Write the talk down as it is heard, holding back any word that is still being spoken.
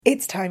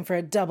It's time for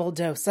a double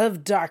dose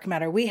of Dark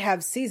Matter. We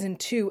have Season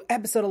 2,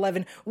 Episode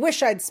 11,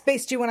 Wish I'd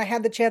Spaced You When I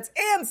Had the Chance,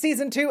 and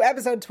Season 2,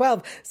 Episode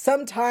 12,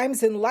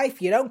 Sometimes in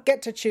Life You Don't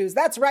Get to Choose.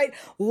 That's right,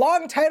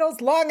 long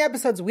titles, long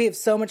episodes. We have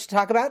so much to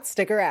talk about.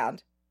 Stick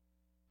around.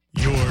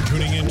 You're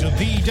tuning into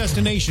the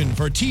destination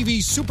for TV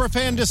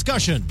superfan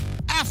discussion,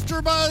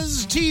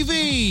 AfterBuzz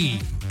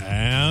TV.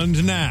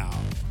 And now,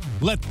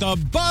 let the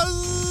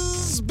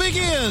buzz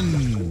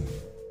begin.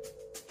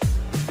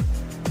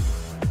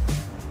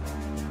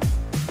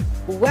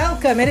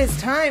 Welcome. It is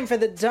time for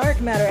the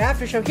Dark Matter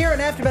After Show here on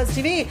AfterBuzz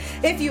TV.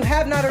 If you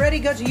have not already,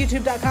 go to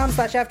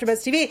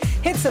youtube.com/AfterBuzzTV.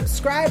 Hit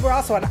subscribe. We're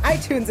also on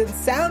iTunes and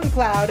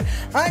SoundCloud.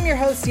 I'm your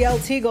host, Yael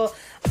Teagle.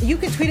 You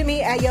can tweet at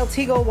me at Yael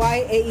Teagle,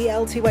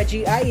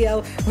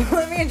 YaelTygiel.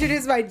 Let me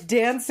introduce my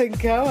dancing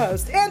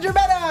co-host, Andrew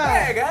Mena.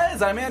 Hey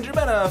guys, I'm Andrew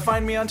Mena.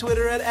 Find me on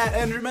Twitter at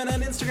Andrew Mena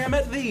and Instagram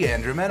at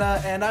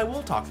 @TheAndrewMena, and I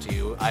will talk to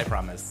you, I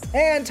promise.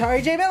 And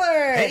Tari J.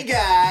 Miller. Hey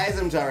guys,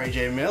 I'm Tari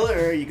J.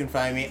 Miller. You can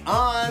find me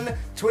on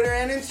Twitter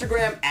and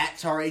Instagram at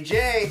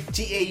TariJ,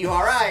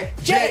 TauriJay.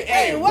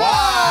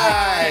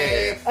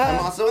 I'm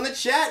also in the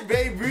chat,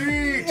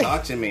 baby.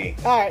 Talk to me.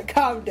 All right,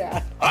 calm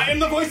down. I am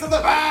the voice of the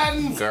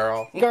band.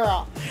 Girl.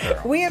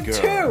 We have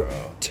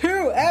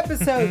two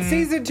episodes,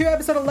 Season 2,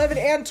 Episode 11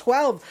 and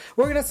 12.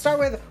 We're going to start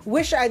with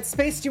Wish I'd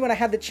Spaced You When I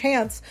Had the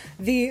Chance,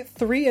 the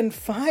 3 and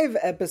 5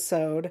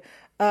 episode.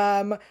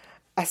 I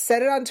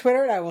said it on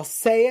Twitter, and I will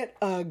say it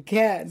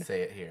again.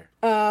 Say it here.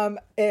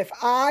 If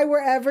I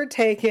were ever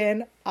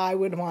taken, I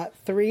would want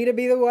 3 to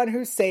be the one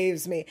who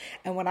saves me.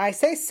 And when I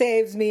say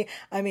saves me,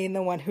 I mean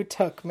the one who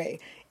took me.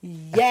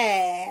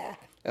 Yeah.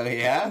 Oh,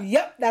 yeah?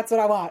 Yep, that's what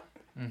I want.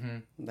 Mm-hmm.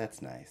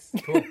 That's nice.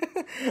 Cool.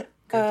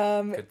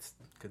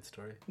 Good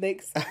story.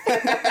 Thanks.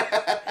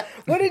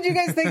 What did you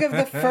guys think of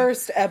the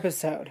first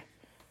episode?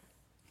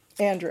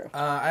 Andrew.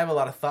 I have a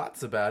lot of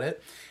thoughts about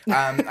it.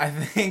 I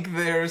think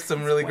there's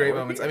some really great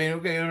moments. I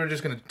mean, we're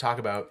just going to talk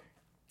about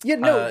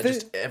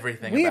just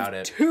everything about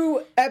it. We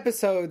have 2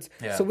 episodes,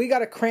 so we got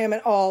to cram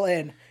it all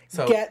in.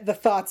 So, get the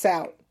thoughts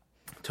out.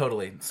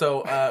 Totally.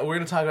 So we're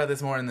going to talk about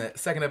this more in the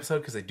second episode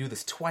because they do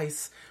this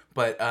twice.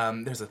 But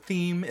there's a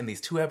theme in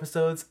these 2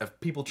 episodes of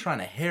people trying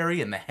to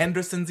Harry and the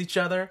Hendersons each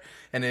other.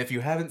 And if you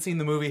haven't seen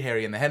the movie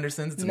Harry and the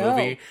Hendersons, it's a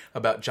movie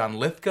about John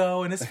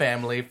Lithgow and his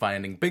family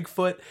finding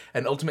Bigfoot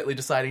and ultimately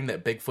deciding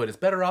that Bigfoot is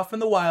better off in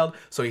the wild,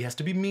 so he has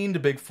to be mean to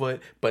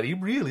Bigfoot, but he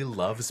really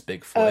loves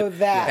Bigfoot. Oh,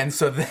 that. And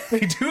so they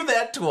do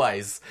that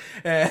twice.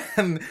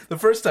 And the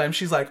first time,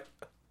 she's like,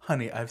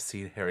 honey, I've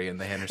seen Harry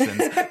and the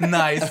Hendersons.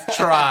 Nice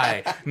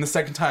try. And the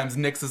second time,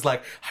 Nix is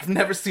like, I've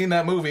never seen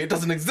that movie. It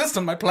doesn't exist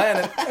on my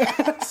planet.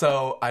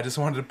 So I just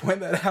wanted to point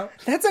that out.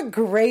 That's a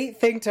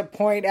great thing to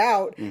point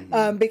out,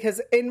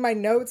 because in my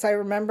notes, I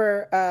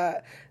remember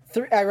I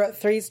wrote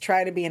 3's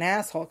trying to be an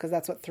asshole, because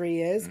that's what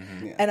 3 is.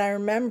 Mm-hmm. Yeah. And I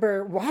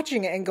remember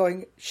watching it and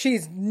going, she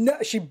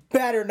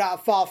better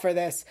not fall for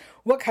this.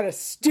 What kind of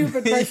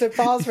stupid person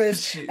falls for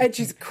this? And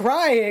she's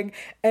crying,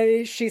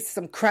 and she's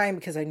crying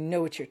because I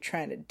know what you're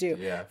trying to do.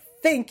 Yeah.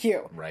 Thank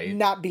you. Right.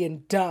 Not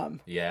being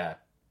dumb. Yeah.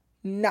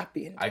 Not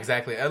being dumb.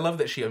 Exactly. I love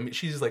that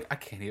she's like, I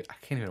can't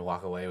even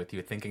walk away with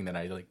you thinking that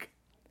I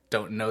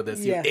don't know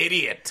this, you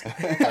idiot.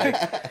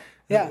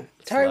 Yeah.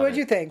 Tari, what'd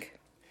you think?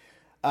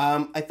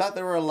 I thought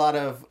there were a lot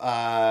of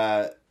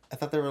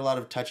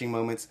touching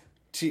moments.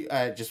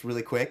 Just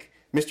really quick,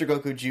 Mr.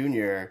 Goku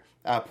Jr.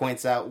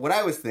 Points out what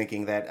I was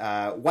thinking,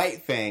 that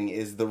White Fang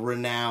is the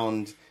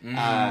renowned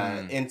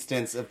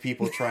instance of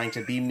people trying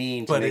to be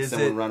mean to make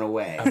someone run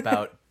away.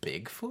 About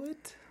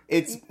Bigfoot?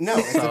 It's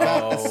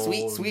about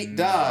a sweet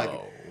dog.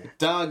 No.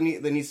 Dog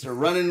that needs to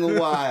run in the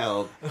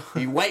wild.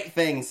 You White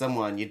Fang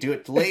someone. You do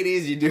it to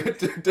ladies. You do it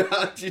to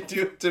dogs. You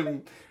do it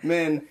to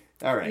men.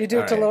 All right. You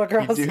do it to little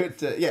girls. You do it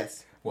to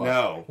Whoa.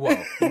 No.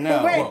 Whoa.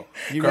 No. Wait. Whoa.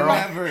 You Girl.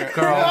 never.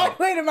 Girl.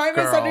 Wait, am I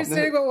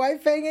misunderstanding what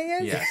white fanging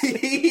is? Yes.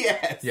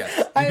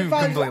 Yes. I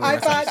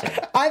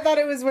thought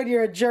it was when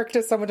you're a jerk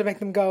to someone to make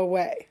them go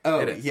away. Oh,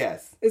 It is.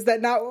 yes. Is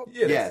that not?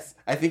 Yes.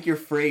 I think your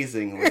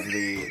phrasing was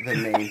the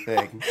main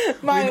thing.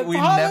 My we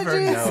apologies. never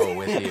know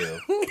with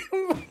you.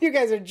 You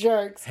guys are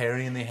jerks.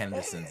 Harry and the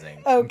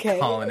Hendersonsing. Okay. I'm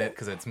calling it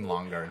because it's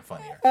longer and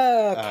funnier.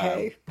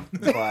 Okay.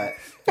 But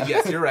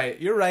Yes, you're right.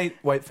 You're right.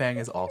 White Fang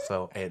is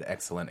also an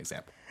excellent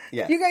example.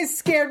 yeah. You guys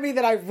scared me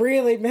that I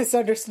really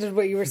misunderstood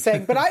what you were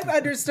saying, but I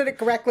understood it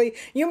correctly.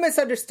 You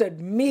misunderstood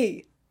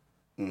me.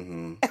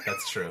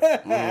 That's true.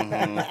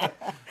 Yeah.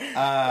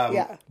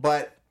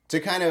 But to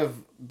kind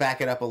of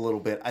back it up a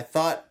little bit, I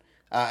thought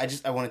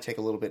I want to take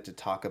a little bit to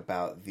talk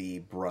about the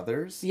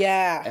brothers.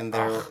 Yeah. And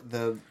they're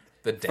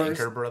The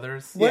Danker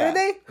brothers. What Yeah. are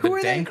they? Who The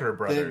are Danker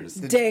brothers.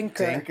 The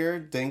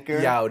Danker.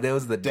 Dinker. Yeah,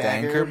 those the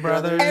Dagger Danker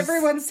brothers. they?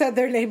 Everyone said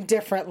their name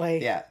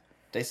differently. Yeah.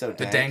 They so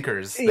The dank.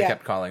 Dankers, they Yeah.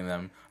 kept calling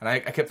them. And I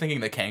kept thinking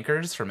the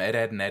Cankers from Ed,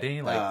 Edd, and Eddy.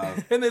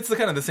 And it's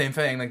kind of the same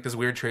thing. Like this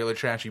weird trailer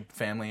trashy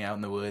family out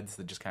in the woods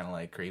that just kind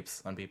of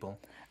creeps on people.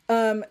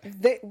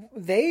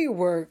 They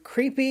were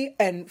creepy.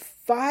 And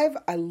 5,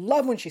 I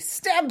love when she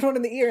stabbed one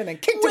in the ear and then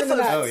kicked him in the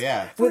nuts. Oh,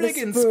 yeah. With a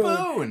Friggin'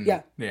 spoon.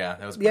 Yeah. Yeah,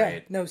 that was Yeah.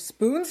 great. No,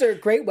 spoons are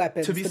great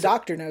weapons. The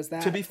doctor knows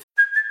that. To be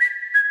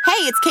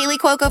Hey, it's Kaylee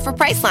Cuoco for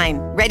Priceline.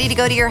 Ready to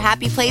go to your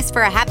happy place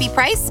for a happy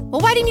price?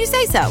 Well, why didn't you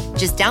say so?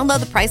 Just download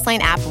the Priceline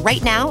app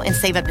right now and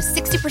save up to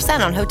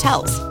 60% on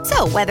hotels.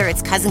 So whether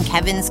it's Cousin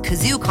Kevin's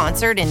Kazoo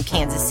Concert in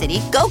Kansas City,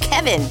 go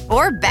Kevin,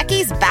 or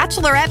Becky's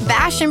Bachelorette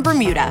Bash in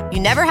Bermuda, you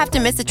never have to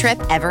miss a trip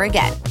ever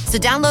again. So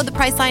download the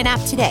Priceline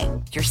app today.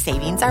 Your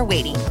savings are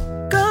waiting.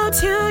 Go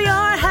to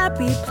your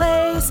happy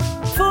place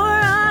for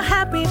a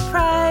happy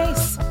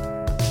price.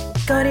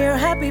 Go to your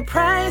happy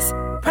price,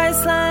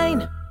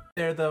 Priceline.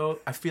 there, though,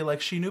 I feel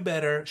like she knew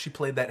better. She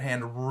played that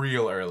hand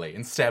real early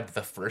and stabbed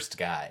the first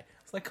guy.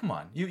 It's like, come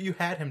on. You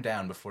had him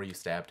down before you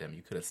stabbed him.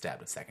 You could have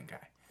stabbed a second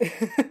guy.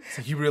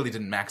 So you really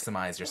didn't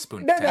maximize your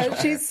spoon potential. No,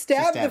 she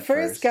stabbed the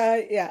first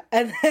guy, yeah.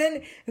 And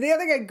then the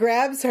other guy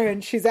grabs her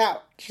and she's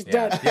out. She's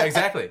done. Yeah,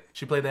 exactly.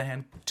 She played that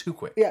hand too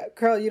quick. Yeah,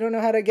 girl, you don't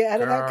know how to get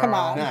out of that? Come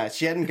on. Nah,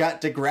 she hadn't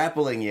got to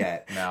grappling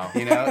yet. No.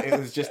 You know, it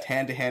was just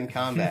hand-to-hand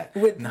combat.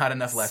 Not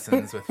enough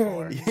lessons with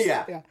 4.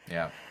 Yeah.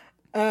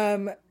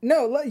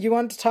 No, you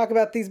wanted to talk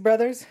about these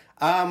brothers?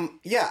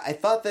 Yeah, I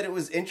thought that it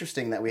was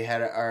interesting that we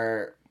had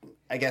our...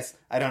 I guess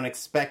I don't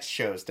expect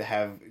shows to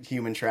have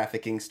human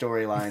trafficking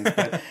storylines,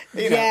 but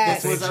you know,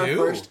 Yes. this was They our do.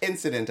 first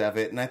incident of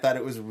it, and I thought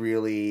it was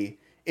really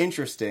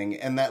interesting,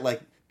 and that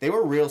like they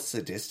were real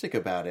sadistic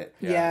about it.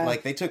 Yeah.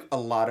 Like they took a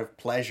lot of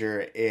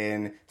pleasure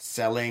in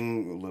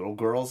selling little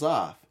girls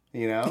off.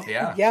 You know?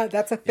 Yeah. Yeah,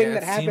 that's a thing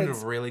Yeah, that it seemed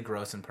happens. really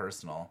gross and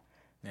personal.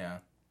 Yeah.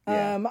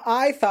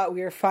 I thought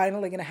we were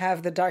finally going to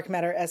have the Dark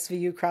Matter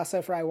SVU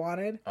crossover I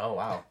wanted, Oh,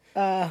 wow.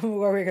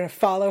 where we were going to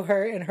follow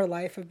her in her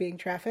life of being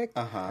trafficked.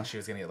 She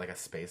was going to get like a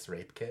space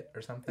rape kit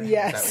or something?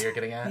 Yes. Is that what you're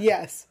getting at?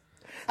 Yes.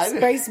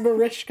 Space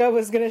Mariska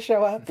was going to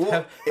show up.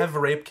 Have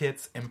rape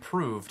kits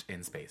improved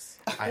in space?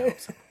 I hope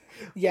so.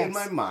 Yes. In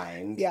my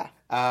mind, Yeah.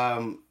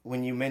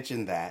 when you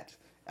mentioned that,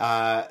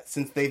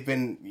 since they've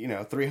been,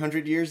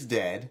 300 years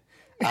dead,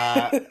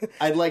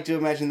 I'd like to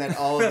imagine that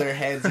all of their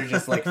heads are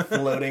just like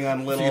floating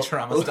on little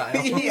Futurama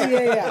style.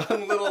 Yeah.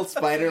 on little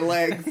spider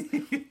legs.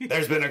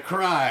 There's been a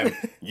crime.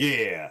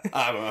 Yeah,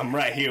 I'm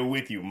right here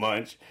with you,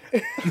 Munch.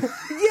 Yeah,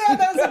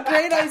 that was a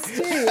great Ice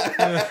too.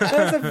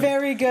 That was a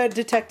very good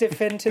Detective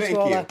Finn Thank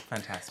Tituola. you.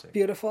 Fantastic.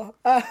 Beautiful.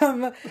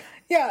 I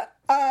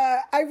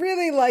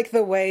really like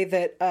the way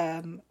that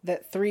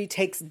that 3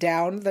 takes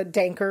down the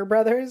Danker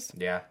brothers.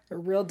 Yeah. They're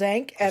real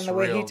dank, and It's the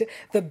way real.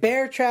 the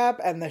bear trap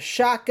and the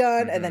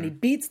shotgun, and then he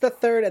beats the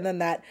third, and then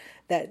that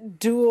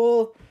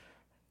duel,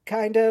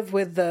 kind of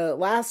with the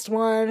last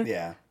one.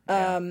 Yeah.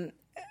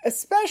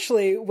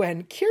 Especially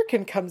when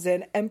Kirkin comes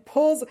in and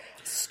pulls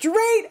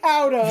straight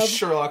out of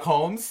Sherlock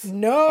Holmes?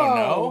 No. Oh,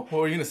 no? What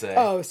were you going to say?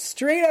 Oh,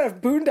 straight out of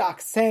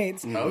Boondock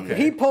Saints. Okay.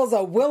 He pulls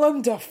a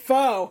Willem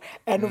Dafoe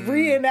and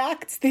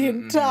reenacts the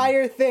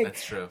entire thing.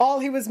 That's true. All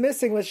he was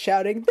missing was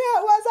shouting,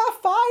 "There was a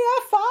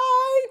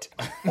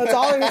firefight!" That's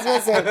all he was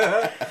missing.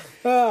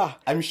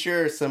 I'm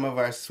sure some of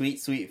our sweet,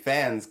 sweet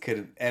fans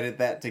could edit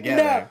that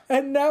together.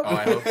 No. Oh,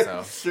 I hope so.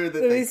 I'm sure that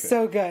It'd they be could.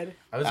 so good.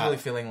 I was really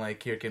feeling like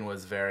Kirkin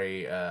was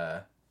very,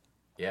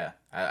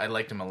 I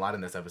liked him a lot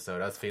in this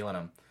episode. I was feeling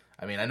him.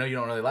 I mean, I know you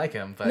don't really like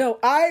him, but No,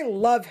 I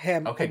love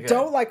him. Okay, I good.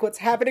 don't like what's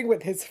happening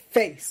with his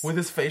face. with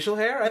his facial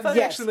hair, I thought he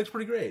Yes. actually looked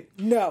pretty great.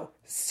 No,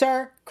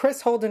 sir, Chris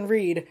Holden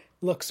Reed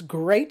looks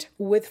great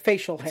with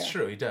facial hair. It's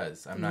true, he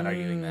does. I'm not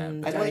arguing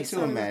that. I'd like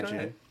to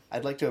imagine.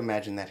 I'd like to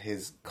imagine that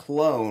his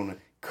clone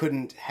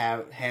couldn't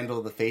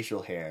handle the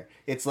facial hair.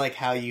 It's like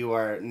how you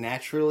are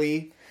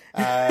naturally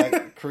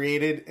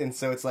created, and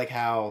so it's like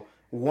how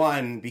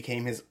one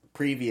became his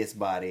previous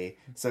body.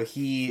 So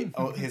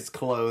his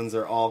clones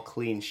are all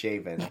clean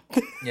shaven.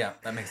 Yeah,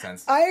 that makes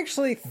sense. I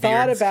actually thought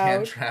Beards can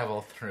about...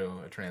 travel through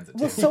a transit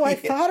tube. Well, so I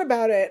thought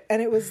about it,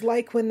 and it was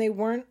like when they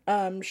weren't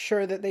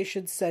sure that they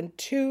should send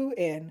 2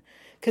 in,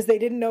 because they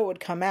didn't know it would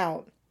come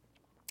out.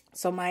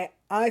 So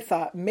I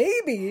thought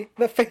maybe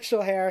the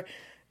facial hair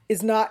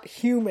is not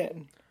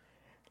human.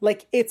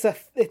 Like, it's a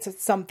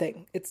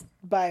something. It's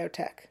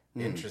biotech.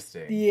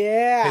 Interesting.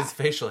 Yeah. His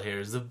facial hair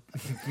is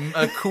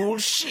a cool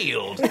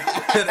shield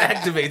that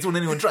activates when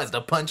anyone tries to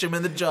punch him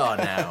in the jaw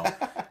now.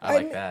 I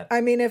like that.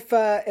 I mean, if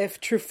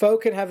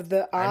Truffaut can have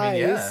the eyes,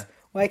 yeah.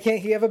 why can't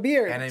he have a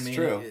beard? And I mean,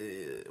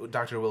 true.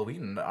 Dr. Will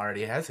Wheaton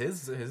already has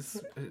his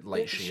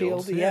light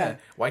Shield, shield. yeah.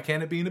 Why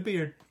can't it be in a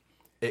beard?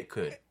 It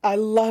could. I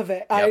love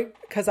it. Yep.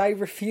 Because I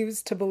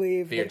refuse to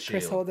believe Beard that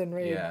Chris shield. Holden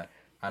Reed, Yeah.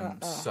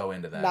 I'm so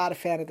into that. not a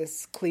fan of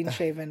this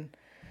clean-shaven.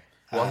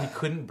 Well, he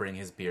couldn't bring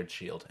his beard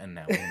shield, and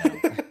now we know.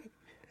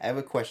 I have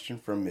a question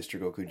from Mr.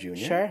 Goku Jr.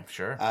 Sure.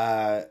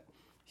 Sure.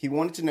 He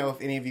wanted to know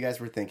if any of you guys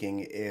were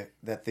thinking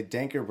that the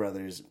Danker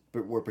brothers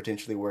were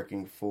potentially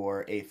working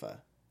for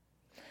Afa.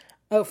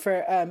 Oh,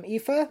 for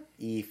Aoife?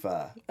 Aoife.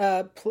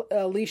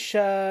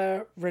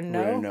 Alicia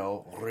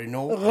Renault?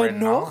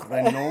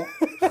 Renault.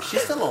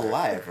 She's still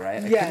alive,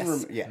 right? I Yes.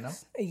 couldn't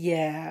yes.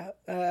 Yeah.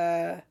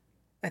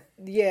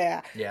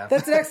 Yeah. Yeah.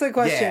 That's an excellent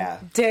question. Yeah.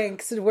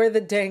 Danks, were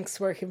the Danks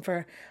working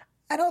for...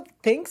 I don't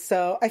think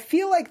so. I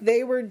feel like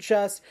they were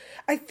just...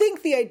 I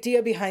think the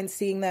idea behind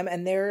seeing them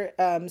and their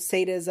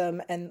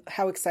sadism and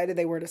how excited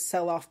they were to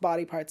sell off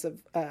body parts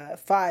of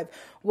 5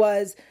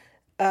 was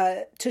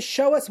to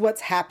show us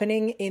what's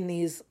happening in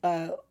these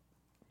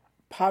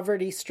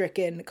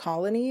poverty-stricken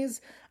colonies.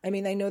 I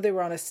mean, I know they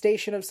were on a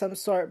station of some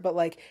sort, but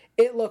like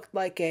it looked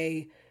like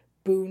a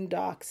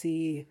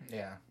boondocksy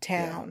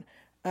town.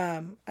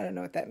 I don't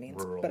know what that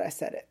means, Rural. but I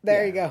said it.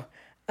 There you go.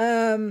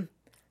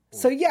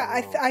 So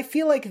yeah, I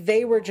feel like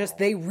they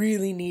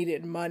really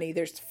needed money.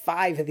 There's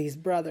 5 of these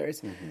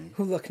brothers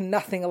who look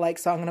nothing alike,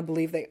 so I'm going to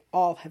believe they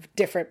all have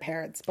different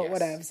parents, but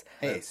whatevs.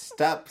 Hey,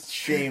 stop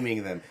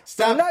shaming them.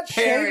 Stop I'm not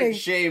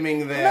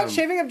shaming them. I'm not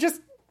shaming, I'm just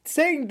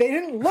saying they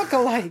didn't look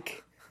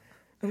alike.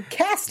 I'm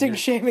casting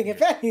shaming,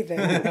 if anything.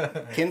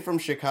 Kin from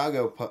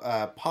Chicago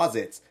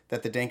posits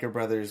that the Danker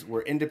brothers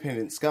were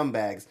independent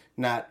scumbags,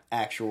 not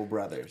actual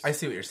brothers. I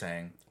see what you're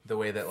saying. The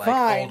way that, like,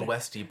 Fine. old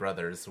Westy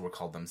brothers were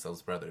called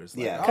themselves brothers.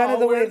 Like, Yeah. Kind of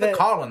the we're way the that-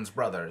 Collins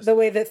brothers. The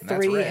way that And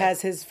that's 3 right.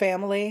 has his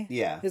family,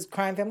 Yeah. his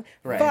crime family.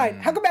 Right.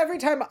 Fine. How come every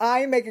time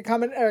I make a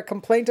comment or a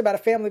complaint about a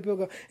family, people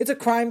go, it's a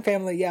crime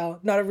family,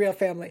 not a real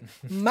family.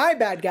 My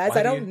bad, guys.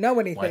 I don't know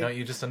anything. Why don't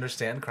you just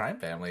understand crime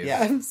families?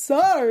 Yeah. I'm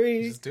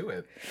sorry. Just do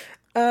it.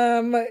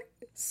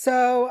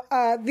 So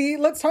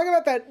let's talk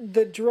about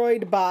the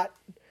droid bot.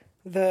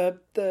 The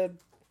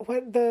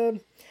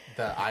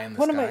The eye in the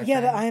what sky. am I?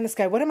 Yeah, the eye in the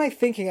sky. What am I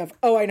thinking of?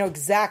 Oh, I know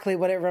exactly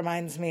what it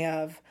reminds me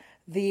of.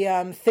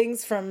 The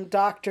things from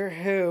Doctor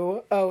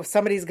Who. Oh,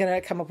 somebody's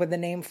gonna come up with a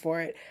name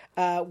for it.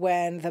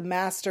 When the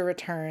Master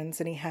returns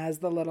and he has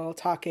the little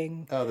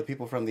talking. Oh, the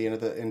people from the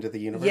end of the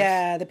universe?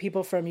 Yeah, the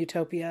people from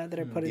Utopia that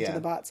are put into yeah.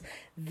 the bots.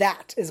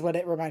 That is what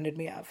it reminded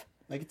me of.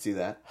 I could see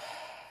that.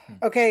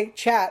 Okay,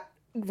 chat.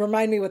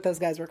 Remind me what those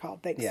guys were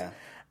called. Thanks. Yeah.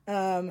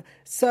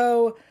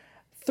 So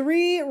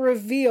 3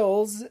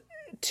 reveals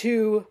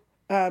to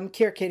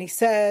Kirkin. He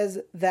says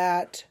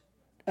that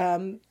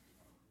Traugot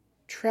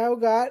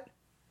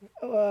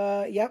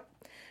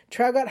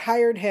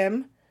hired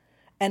him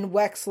and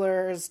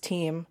Wexler's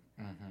team,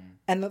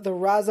 and that the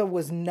Raza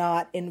was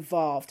not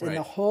involved in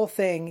the whole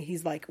thing.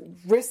 He's like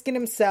risking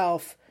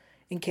himself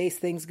in case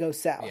things go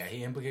south. Yeah,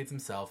 he implicates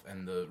himself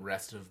and the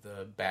rest of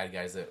the bad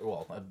guys the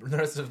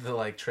rest of the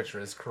like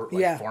treacherous crew,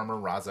 former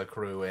Raza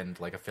crew and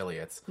like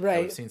affiliates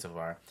that we've seen so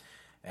far.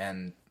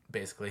 And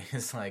basically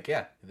it's like,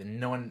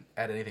 no one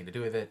had anything to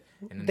do with it.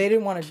 And They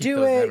didn't want to keep do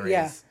those it.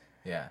 memories.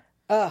 Yeah.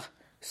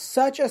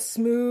 Such a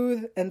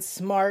smooth and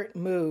smart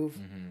move.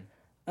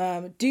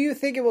 Do you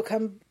think it will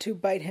come to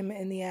bite him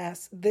in the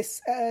ass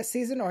this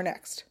season or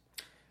next?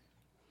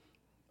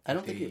 I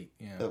don't think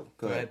Yeah. Oh,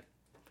 go ahead.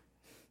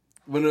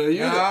 Well, no,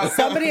 you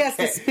Somebody has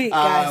to speak,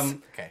 guys.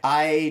 Okay.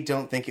 I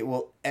don't think it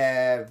will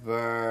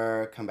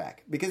ever come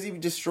back because he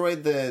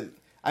destroyed the.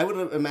 I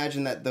would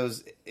imagine that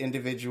those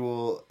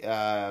individual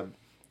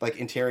like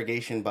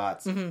interrogation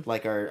bots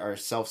like are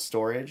self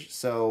storage,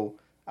 so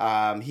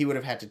he would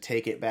have had to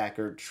take it back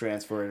or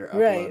transfer it or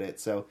upload it.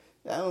 So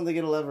I don't think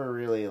it'll ever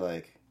really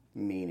like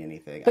mean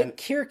anything. But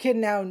Kirkin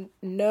now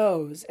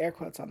knows, air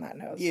quotes on that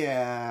knows.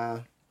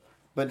 Yeah,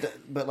 but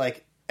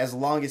like. As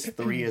long as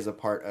 3 is a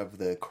part of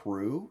the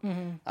crew,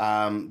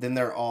 then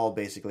they're all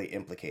basically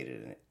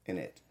implicated in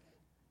it.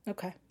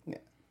 Okay. Yeah,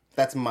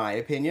 that's my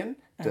opinion.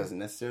 Doesn't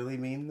necessarily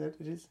mean that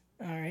it is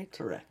All right.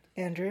 correct.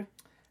 Andrew?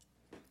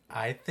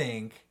 I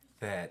think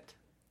that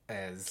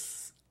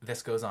as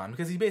this goes on,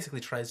 because he basically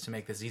tries to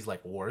make this, he's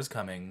like, war is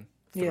coming,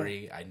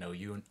 3, I know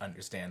you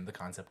understand the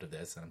concept of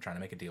this, and I'm trying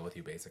to make a deal with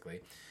you,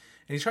 basically.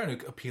 And he's trying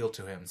to appeal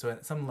to him. So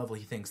at some level,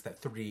 he thinks that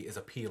 3 is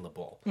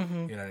appealable. You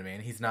know what I mean?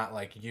 He's not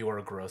like, you are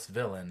a gross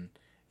villain.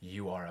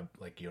 You're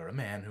a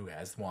man who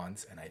has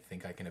wants, and I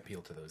think I can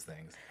appeal to those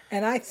things.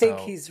 And I think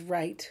he's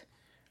right.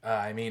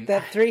 I mean...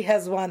 That 3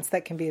 has wants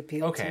that can be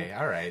appealed to. Okay,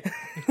 all right.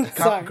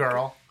 Sorry.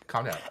 Girl,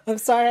 calm down. I'm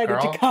sorry I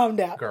need to calm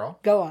down. Girl.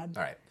 Go on.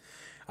 All right.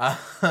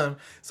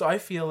 So I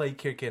feel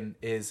like Kirkin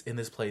is in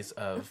this place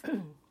of,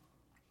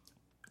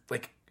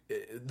 like,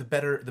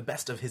 the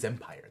best of his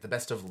empire, the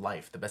best of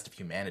life, the best of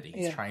humanity.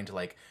 He's trying to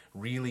like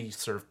really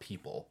serve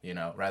people,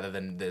 rather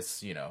than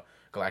this,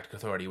 galactic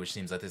authority, which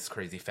seems like this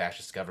crazy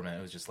fascist government.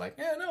 It was just like,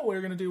 no,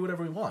 we're going to do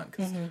whatever we want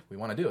because we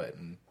want to do it,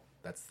 and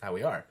that's how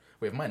we are.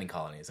 We have mining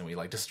colonies, and we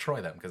like destroy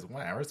them because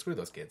whatever, screw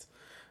those kids.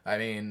 I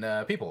mean,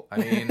 people. I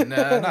mean,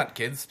 not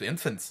kids,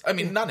 infants. I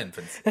mean, not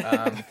infants.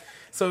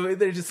 So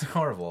they're just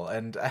horrible,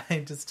 and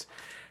I just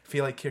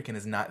feel like Kirkin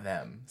is not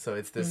them. So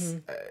it's this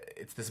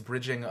it's this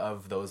bridging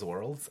of those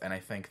worlds, and I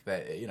think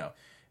that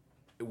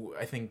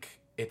I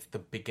think it's the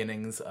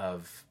beginnings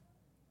of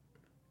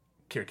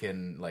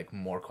Kirkin like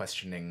more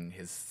questioning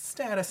his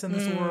status in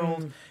this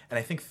world, and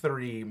I think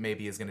 3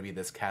 maybe is going to be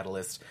this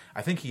catalyst.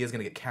 I think he is going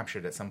to get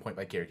captured at some point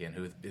by Kirkin,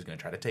 who is going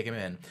to try to take him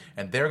in,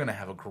 and they're going to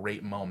have a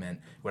great moment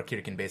where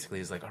Kirkin basically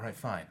is like, all right,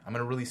 fine, I'm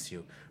going to release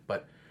you,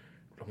 but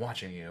I'm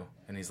watching you,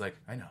 and he's like,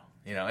 I know.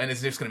 And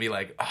it's just going to be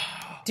like,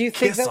 Do you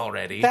think kiss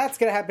already. that's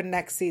going to happen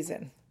next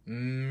season?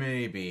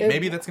 Maybe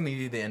that's going to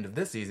be the end of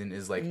this season,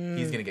 is like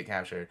he's going to get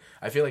captured.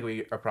 I feel like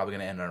we are probably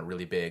going to end on a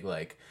really big,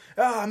 like,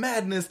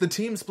 madness, the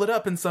team split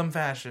up in some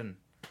fashion.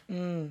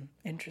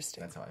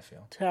 Interesting. That's how I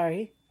feel.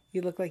 Sorry,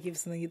 you look like you have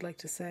something you'd like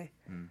to say.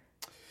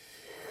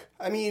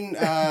 I mean,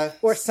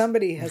 Or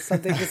somebody has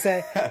something to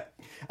say.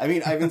 I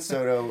mean, Ivan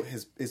Soto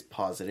is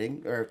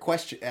positing or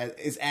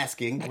is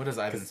asking. What does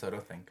Ivan Soto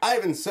think?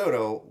 Ivan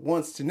Soto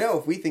wants to know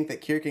if we think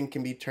that Kirkin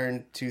can be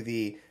turned to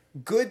the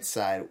good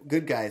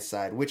guy's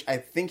side, which I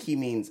think he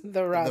means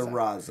The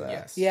Raza.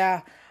 Yes.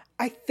 Yeah,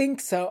 I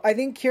think so. I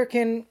think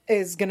Kirkin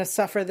is going to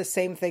suffer the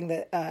same thing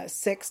that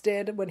Six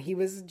did when he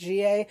was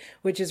GA,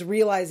 which is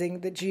realizing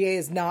that GA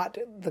is not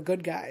the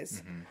good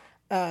guys.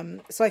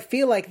 So I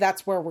feel like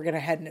that's where we're going to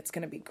head, and it's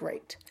going to be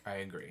great. I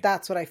agree.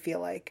 That's what I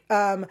feel like.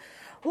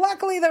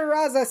 Luckily, the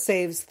Raza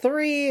saves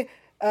 3,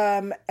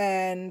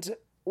 and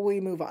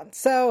we move on.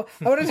 So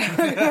I want to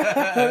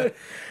talk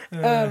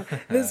about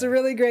this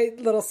really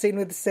great little scene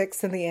with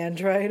Six and the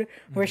android,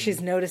 where she's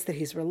noticed that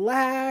he's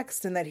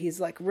relaxed and that he's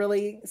like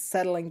really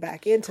settling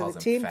back into Calls the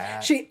him team.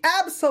 fat. She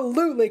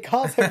absolutely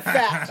calls him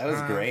fat. That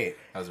was great.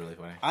 That was really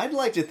funny. I'd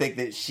like to think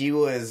that she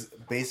was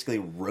basically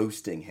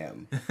roasting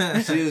him.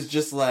 She was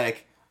just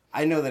like,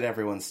 I know that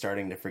everyone's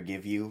starting to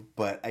forgive you,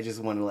 but I just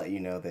want to let you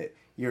know that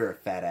you're a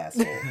fat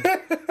asshole.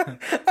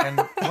 And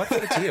what's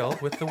the deal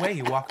with the way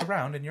you walk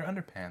around in your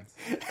underpants?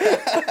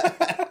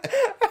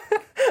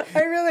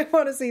 I really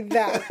want to see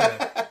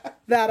that.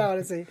 That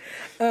Odyssey.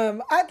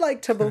 I'd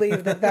like to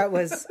believe that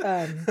was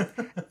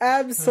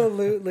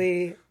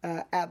absolutely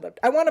ad-libbed.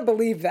 I want to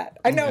believe that.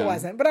 I know it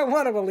wasn't, but I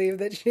want to believe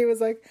that she was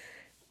like,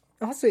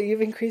 also,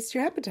 you've increased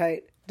your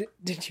appetite.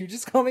 Did you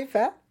just call me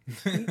fat?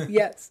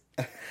 Yes.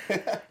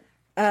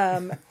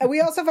 We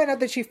also find out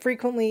that she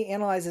frequently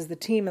analyzes the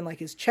team and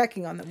like is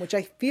checking on them, which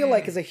I feel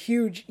like is a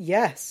huge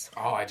yes.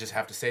 Oh, I just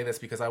have to say this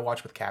because I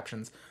watch with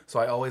captions, so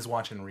I always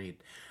watch and read.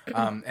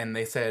 And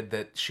they said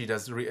that she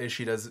does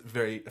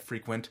very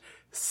frequent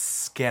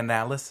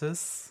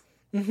scanalysis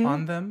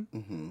on them.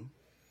 Mm-hmm.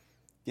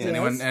 Yeah.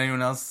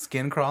 Anyone else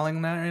skin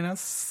crawling that right now?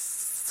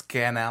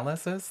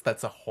 Scanalysis?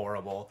 That's a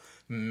horrible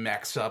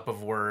mix up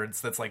of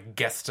words. That's like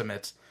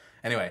guesstimate.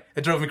 Anyway,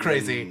 it drove me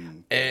crazy.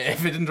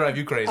 If it didn't drive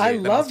you crazy, I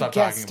then I'll love stop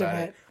talking about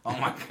guesstimate. it. Oh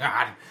my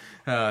god.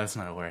 That's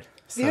not a word.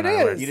 It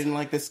is. You didn't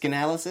like the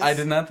skinalysis? I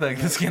did not think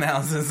the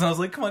skinalysis. I was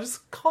like, come on,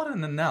 just call it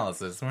an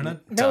analysis. We're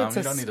not No, dumb. it's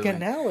you a don't need to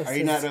scanalysis. Are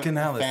you not a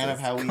Skinalysis. fan of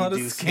how we Call it a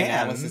do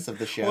scan. skinalysis of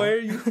the show? Why are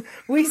you,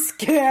 We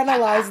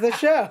scanalyze the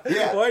show.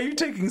 Yeah. why are you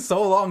taking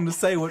so long to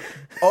say what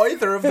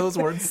either of those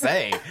words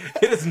say?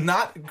 It is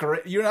not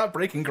great. You're not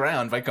breaking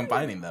ground by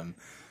combining them.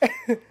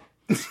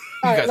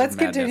 All right, guys let's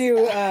are madness. continue.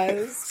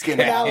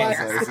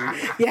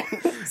 Skinalysis. Yeah,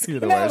 You're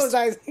the worst.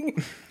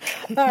 analyzing.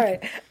 All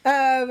right.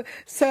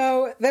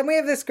 So then we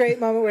have this great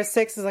moment where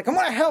Six is like, I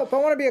want to help. I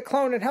want to be a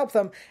clone and help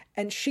them.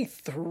 And she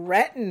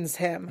threatens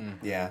him.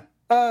 Yeah.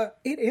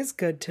 It is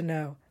good to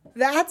know.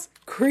 That's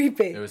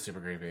creepy. It was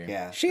super creepy.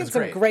 Yeah. She had It's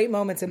some great. great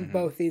moments in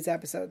both these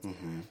episodes.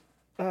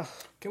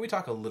 Can we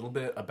talk a little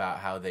bit about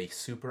how they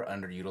super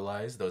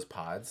underutilize those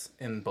pods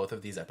in both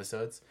of these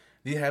episodes?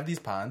 They have these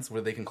pods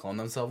where they can clone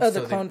themselves, the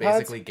so they clone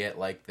basically pods? get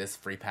like this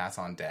free pass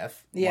on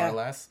death, Yeah. more or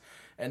less,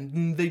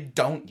 and they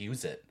don't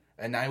use it.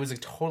 And I was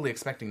totally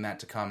expecting that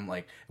to come.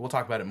 Like, we'll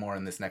talk about it more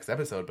in this next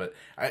episode, but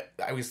I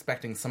was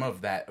expecting some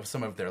of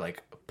their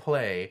like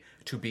play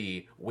to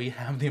be, we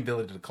have the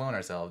ability to clone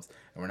ourselves,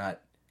 and we're not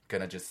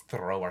gonna just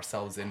throw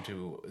ourselves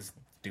into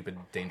stupid,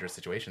 dangerous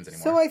situations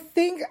anymore. So I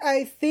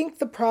think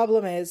the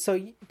problem is, so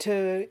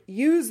to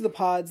use the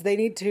pods, they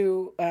need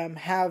to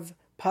have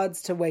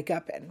pods to wake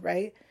up in,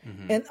 right?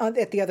 And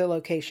at the other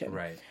location.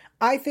 Right.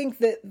 I think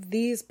that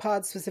these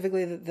pods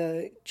specifically that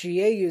the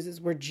GA uses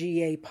were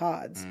GA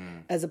pods,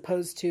 as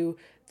opposed to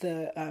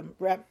the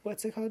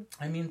what's it called?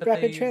 I mean, but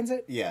Rapid they-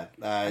 transit? Yeah.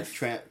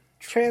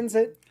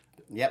 Transit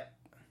Yep.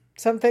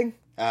 something?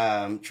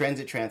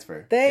 Transit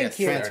transfer. Thank Yes,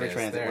 you. there Transfer it is.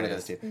 transit, There one it of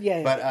those is. two.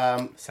 Yeah.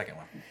 But Second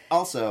one.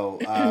 also,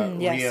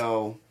 Yes.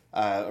 Rio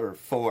or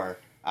 4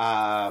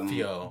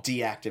 Fio.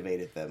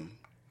 deactivated them.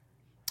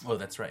 Oh,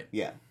 that's right.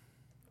 Yeah.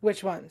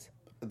 Which ones?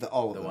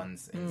 All of The them.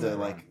 ones in The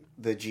like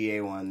the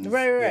GA ones.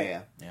 Right.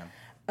 Yeah.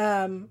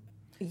 Yeah.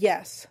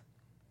 Yes.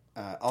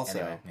 Also,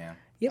 Anyway, yeah.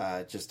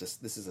 Yep.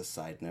 this is a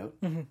side note,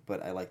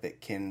 but I like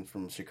that Ken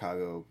from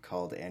Chicago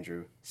called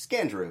Andrew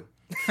Scandrew.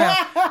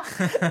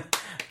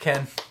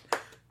 Ken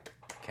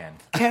Ken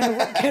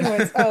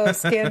wins. Oh,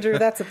 Scandrew,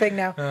 that's a thing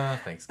now.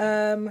 thanks.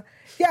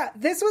 Yeah,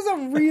 this was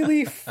a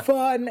really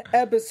fun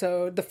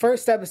episode. The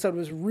first episode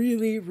was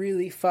really,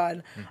 really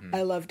fun.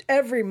 I loved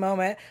every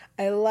moment.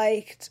 I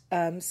liked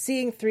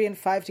seeing 3 and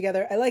 5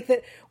 together. I like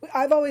that.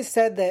 I've always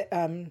said that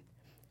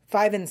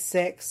 5 and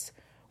 6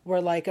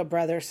 were like a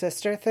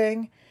brother-sister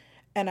thing.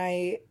 And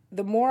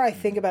the more I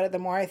think about it, the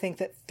more I think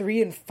that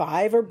 3 and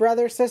 5 are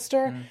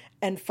brother-sister.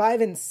 And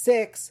 5 and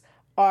 6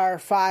 are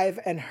 5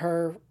 and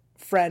her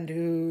friend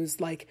who's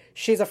like,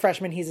 she's a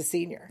freshman, he's a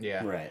senior.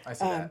 Yeah, Right. I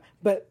see that.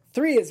 But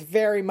 3 is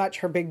very much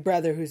her big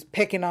brother who's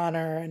picking on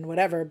her and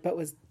whatever, but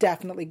was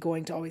definitely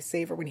going to always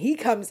save her. When he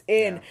comes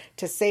in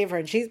to save her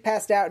and she's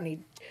passed out and he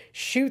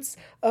shoots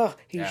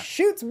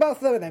shoots both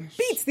of them and then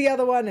beats the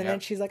other one and then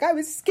she's like, I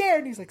was scared.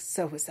 And he's like,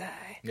 so was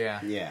I.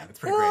 Yeah, Yeah. it's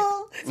pretty great.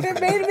 Oh, it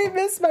made me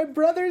miss my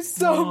brother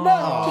so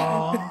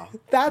much.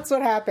 That's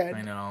what happened.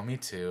 I know, me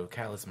too.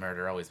 Callous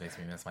murder always makes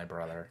me miss my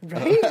brother.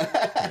 Right?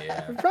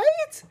 Yeah.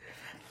 Right?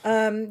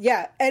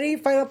 Any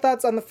final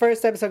thoughts on the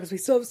first episode? Because we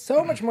still have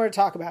so much more to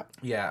talk about.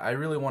 Yeah, I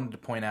really wanted to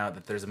point out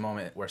that there's a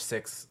moment where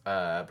Six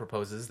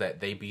proposes that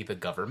they be the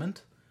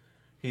government.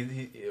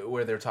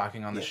 Where they're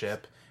talking on the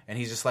ship, and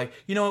he's just like,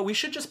 you know what, we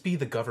should just be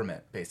the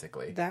government,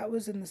 basically. That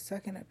was in the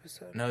second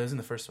episode. No, it was in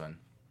the first one.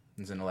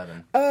 It was in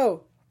 11.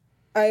 Oh,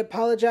 I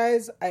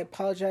apologize.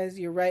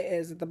 You're right. It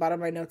is at the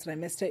bottom of my notes and I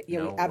missed it. Yeah,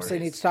 No we absolutely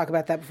worries. need to talk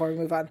about that before we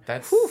move on.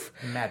 That's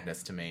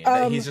madness to me.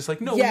 He's just like,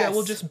 no, yes.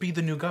 we'll just be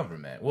the new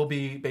government. We'll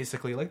be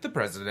basically like the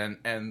president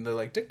and the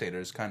like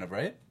dictators, kind of,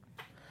 right?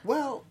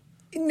 Well,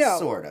 No.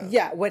 sort of.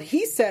 Yeah, what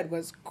he said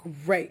was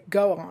great.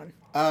 Go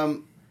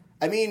on.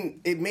 I mean,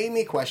 it made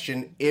me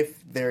question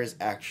if there's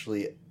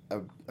actually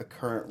a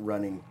current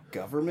running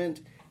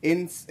government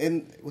in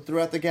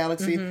throughout the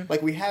galaxy.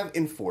 Like, we have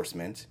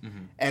enforcement,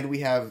 and we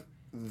have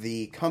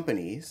the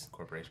companies,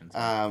 Corporations.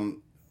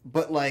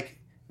 but like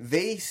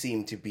they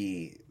seem to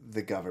be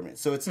the government.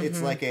 So it's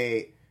like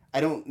I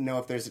don't know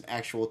if there's an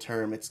actual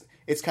term.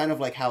 It's kind of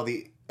like how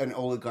an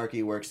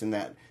oligarchy works in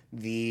that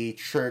the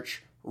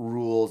church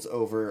rules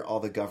over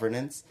all the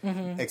governance,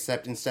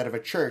 except instead of a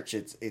church,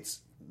 it's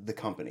the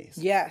companies.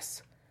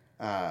 Yes.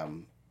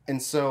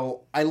 And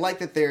so I like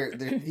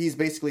that he's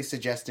basically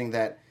suggesting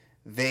that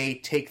they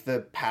take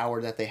the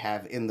power that they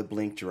have in the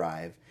blink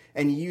drive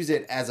and use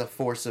it as a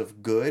force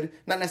of good,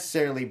 not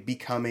necessarily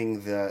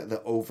becoming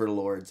the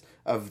overlords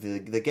of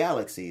the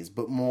galaxies,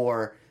 but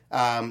more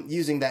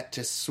using that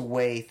to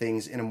sway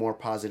things in a more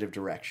positive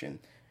direction.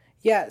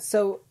 Yeah,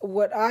 so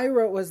what I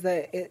wrote was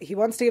that he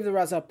wants to give the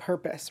Raza a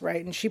purpose,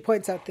 right? And she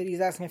points out that he's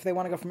asking if they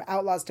want to go from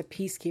outlaws to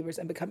peacekeepers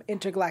and become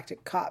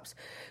intergalactic cops.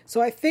 So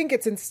I think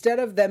it's instead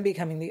of them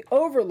becoming the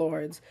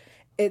overlords,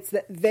 it's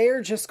that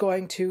they're just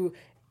going to,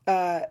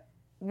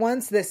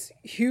 once this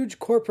huge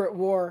corporate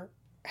war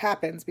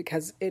happens,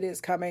 because it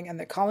is coming and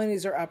the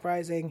colonies are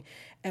uprising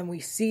and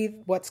we see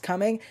what's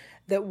coming,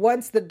 that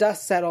once the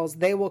dust settles,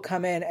 they will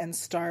come in and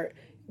start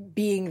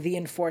being the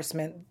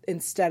enforcement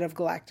instead of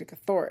galactic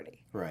authority.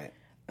 Right.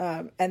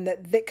 And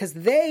that because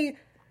they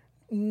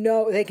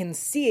know, they can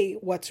see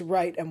what's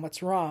right and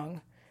what's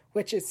wrong,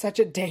 which is such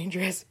a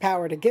dangerous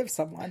power to give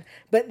someone.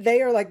 But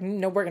they are like,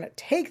 no, we're going to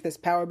take this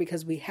power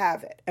because we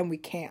have it and we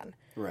can.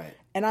 Right.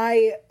 And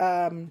I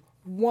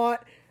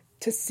want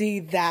to see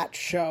that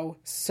show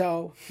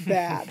so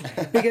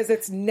bad because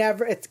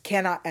it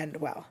cannot end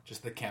well.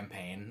 Just the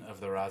campaign of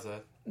the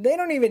Raza. They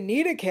don't even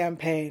need a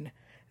campaign.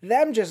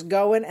 Them just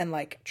going and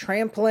like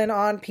trampling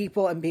on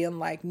people and being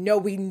like, no,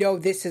 we know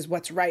this is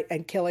what's right,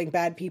 and killing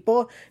bad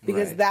people,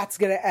 because Right. that's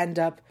going to end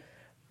up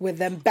with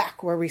them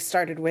back where we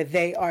started, where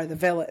they are the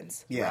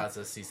villains. Yeah.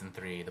 Raza season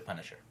 3, The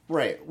Punisher.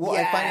 Right. Well,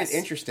 I find Yes. it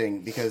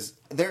interesting because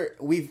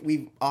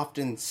we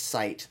often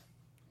cite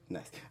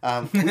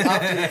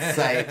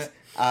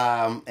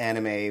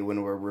anime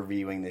when we're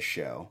reviewing this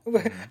show.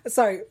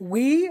 Sorry,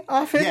 we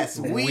often? Yes,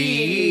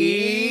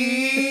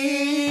 we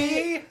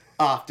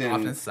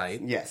often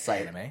cite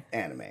cite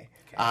anime.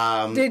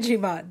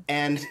 Digimon.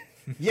 And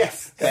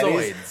yes, that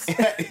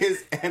Zoids.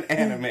 is an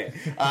anime.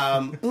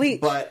 Bleach.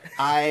 But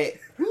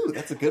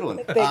that's a good one.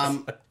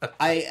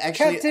 I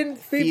actually Captain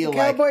feel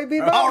Cowboy like,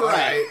 Bebop. all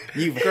right,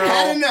 you've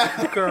had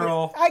enough.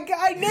 Girl.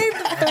 I named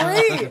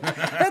 3.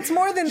 That's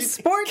more than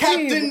sport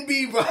Captain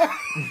team.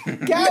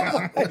 Bebop.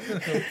 Cowboy.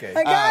 Okay.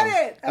 I got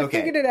it. I okay.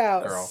 figured it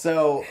out. Girl.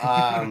 So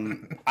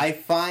I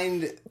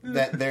find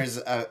that there's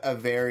a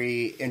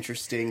very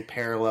interesting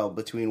parallel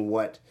between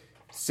what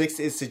Six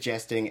is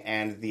suggesting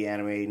and the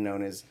anime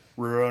known as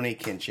Rurouni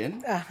Kenshin.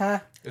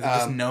 Is it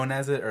just known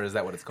as it, or is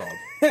that what it's called?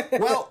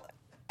 Well,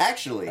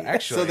 actually,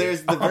 so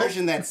there's the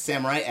version that's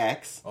Samurai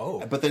X. Oh,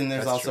 but then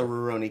there's that's also true.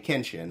 Rurouni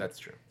Kenshin. That's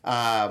true.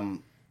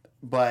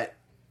 But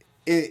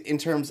in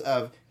terms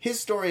of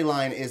his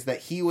storyline is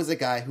that he was a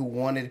guy who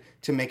wanted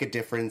to make a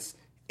difference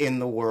in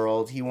the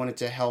world. He wanted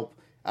to help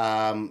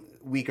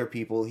weaker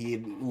people.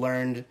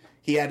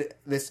 He had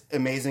this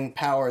amazing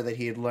power that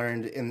he had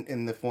learned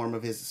in the form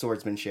of his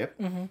swordsmanship.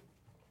 Mm-hmm.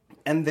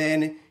 And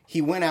then he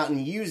went out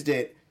and used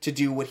it to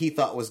do what he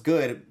thought was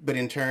good, but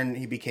in turn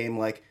he became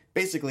like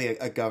basically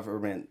a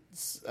government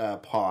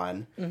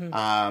pawn.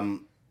 Mm-hmm.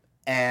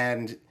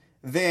 And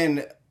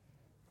then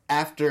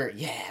after,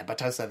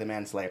 Batosa the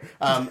Manslayer.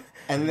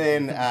 And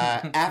then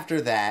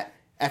after that,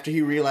 after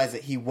he realized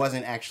that he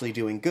wasn't actually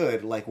doing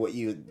good, like what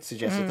you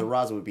suggested the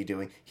Raza would be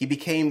doing, he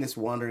became this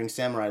wandering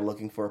samurai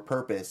looking for a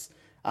purpose.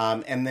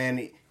 And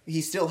then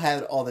he still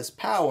had all this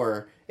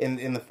power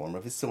in the form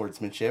of his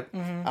swordsmanship,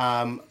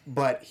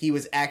 but he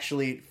was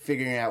actually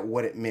figuring out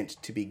what it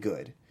meant to be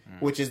good,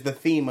 which is the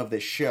theme of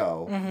this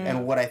show,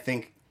 and what I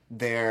think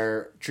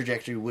their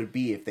trajectory would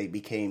be if they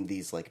became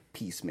these like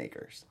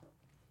peacemakers.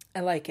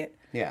 I like it.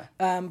 Yeah.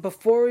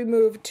 Before we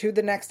move to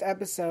the next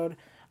episode,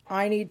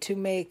 I need to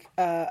make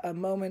a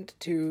moment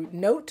to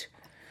note.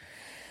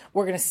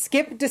 We're going to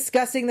skip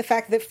discussing the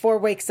fact that 4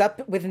 wakes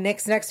up with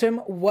Nyx next to him.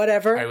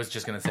 Whatever. I was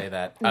just gonna say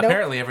that. Nope.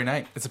 Apparently every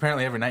night. It's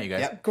apparently every night, you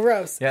guys. Yep.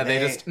 Gross. Yeah,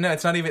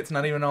 it's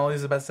not even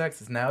always about sex.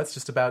 It's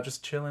just about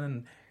just chilling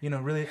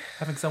and really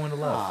having someone to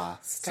love.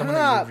 Someone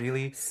that you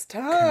really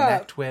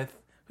connect with,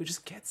 who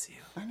just gets you.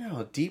 I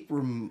know, deep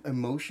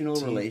emotional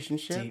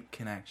relationship. Deep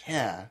connection.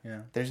 Yeah.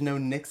 There's no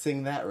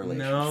nixing that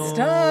relationship. No.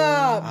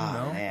 Stop.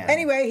 Oh, man.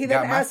 Anyway, he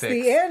then Got my asked fix.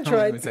 the Let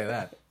android. me say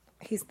that.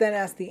 He's then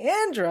asked the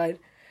android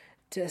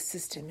to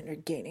assist him in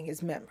regaining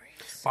his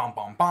memories. Bom,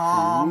 bom,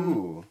 bom.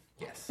 Ooh.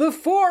 Yes.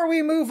 Before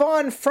we move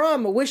on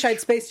from Wish I'd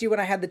Spaced You When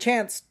I Had the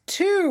Chance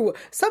to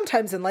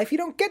Sometimes in Life You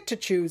Don't Get to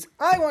Choose,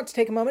 I want to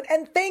take a moment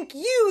and thank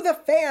you, the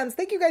fans.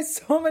 Thank you guys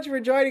so much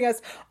for joining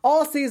us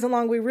all season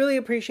long. We really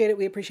appreciate it.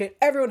 We appreciate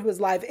everyone who is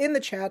live in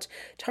the chat.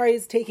 Tari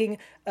is taking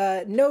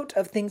note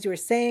of things you are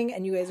saying,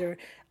 and you guys are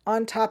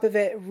on top of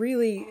it,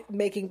 really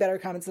making better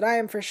comments than I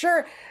am for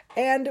sure.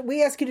 And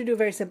we ask you to do a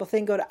very simple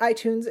thing. Go to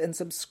iTunes and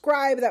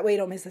subscribe. That way you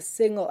don't miss a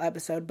single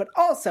episode. But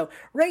also,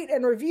 rate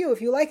and review. If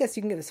you like us,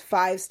 you can give us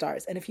 5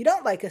 stars. And if you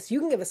don't like us,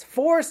 you can give us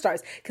 4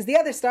 stars. Because the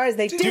other stars,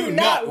 they do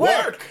not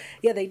work.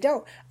 Yeah, they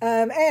don't.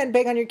 And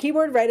bang on your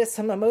keyboard, write us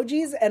some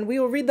emojis, and we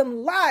will read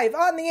them live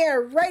on the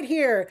air right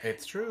here.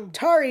 It's true.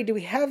 Tari, do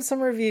we have some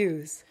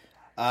reviews?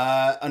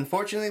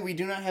 Unfortunately, we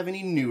do not have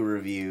any new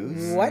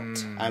reviews. What?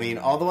 I mean,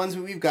 all the ones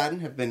that we've gotten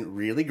have been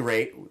really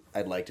great.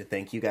 I'd like to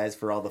thank you guys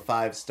for all the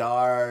 5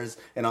 stars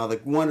and all the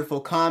wonderful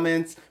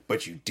comments,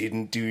 but you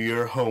didn't do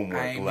your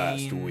homework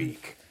last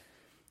week.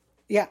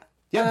 Yeah.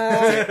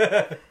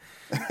 Yeah.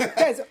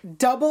 Guys,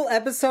 double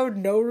episode,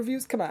 no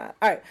reviews? Come on.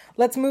 All right,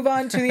 let's move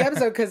on to the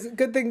episode, because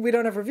good thing we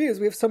don't have reviews.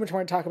 We have so much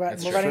more to talk about,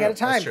 and we're running out of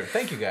time. That's true.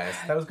 Thank you, guys.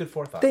 That was good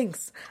forethought.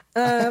 Thanks.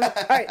 All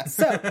right,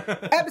 so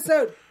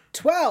episode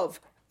 12,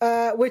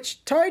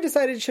 which Tari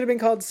decided should have been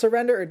called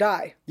Surrender or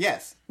Die.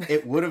 Yes,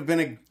 it would have been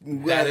a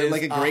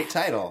great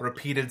title.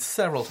 Repeated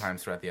several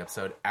times throughout the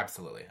episode.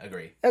 Absolutely.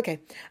 Agree. Okay,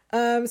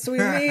 so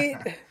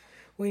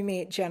we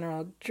meet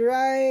General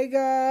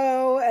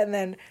Drago, and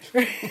then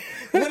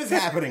What is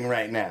happening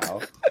right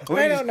now?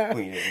 I don't know.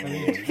 We need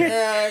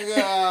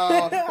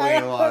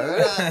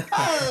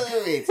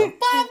some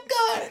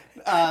popcorn.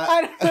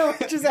 I don't know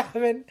what just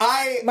happened.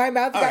 My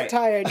mouth got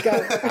tired.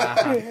 Go.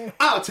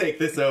 I'll take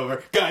this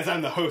over. Guys,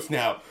 I'm the host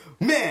now.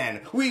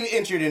 Man, we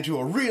entered into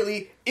a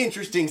really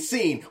interesting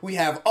scene. We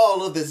have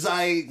all of the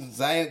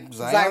Zyron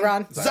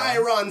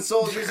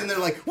soldiers, and they're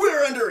like,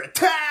 we're under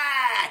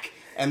attack!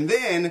 And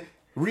then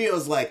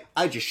Rio's like,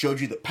 I just showed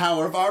you the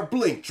power of our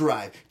blink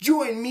drive.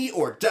 Join me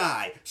or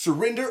die.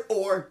 Surrender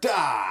or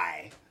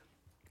die.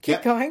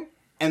 Keep going.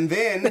 And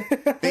then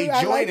they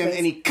I join like him, this.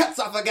 and he cuts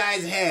off a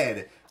guy's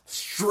head.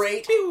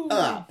 Straight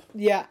up.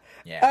 Yeah.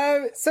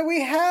 Yeah. So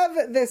we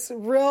have this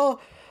real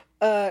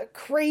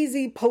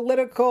crazy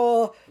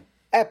political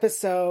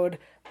episode.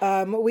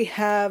 We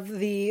have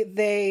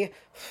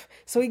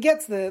so he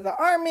gets the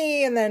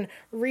army, and then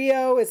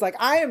Rio is like,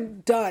 I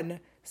am done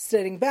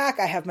sitting back.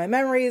 I have my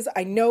memories.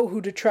 I know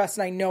who to trust,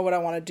 and I know what I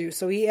want to do.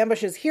 So he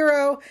ambushes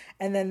Hiro,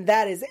 and then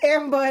that is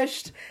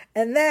ambushed.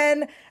 And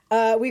then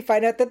we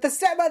find out that the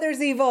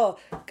stepmother's evil.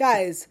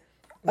 Guys.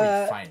 We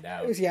find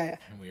out. Yeah.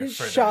 We are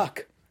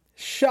further-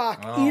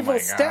 Shock. Oh Evil my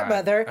God.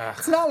 stepmother. Ugh.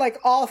 It's not like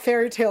all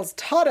fairy tales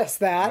taught us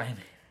that.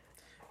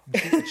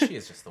 She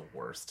is just the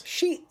worst.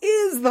 She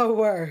is the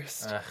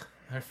worst.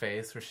 Her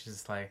face, where she's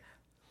just like,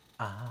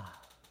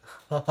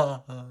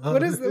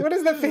 What is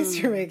the face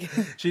you're making?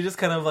 she just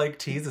kind of like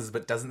teases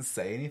but doesn't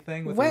say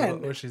anything.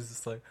 Where she's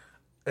just like,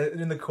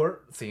 in the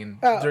court scene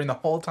during the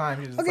whole time.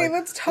 She's just Okay, like,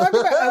 let's talk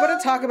about. I want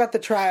to talk about the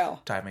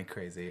trial. drive me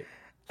crazy.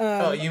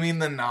 Oh, you mean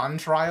the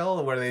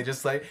non-trial where they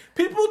just like,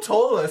 people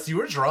told us you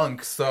were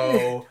drunk,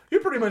 so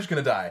you're pretty much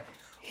gonna die.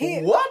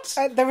 What?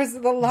 There was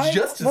the line.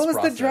 Justice what was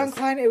process. the drunk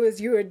line? It was,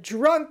 you were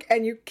drunk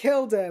and you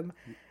killed him.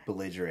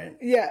 Belligerent.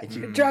 Yeah,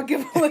 drunk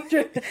and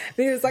belligerent. And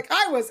he was like,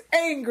 I was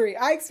angry.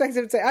 I expected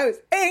him to say, I was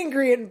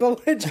angry and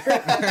belligerent.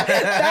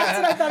 That's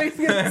what I thought he was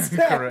going to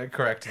say.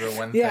 Correct the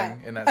one Yeah.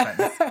 thing in that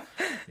sentence.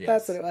 Yes.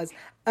 That's what it was.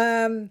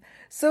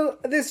 So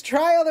this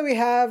trial that we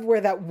have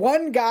where that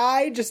one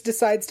guy just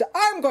decides to,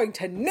 I'm going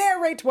to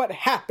narrate what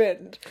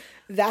happened.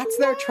 That's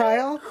their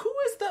trial? Who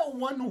is that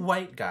one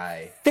white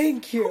guy?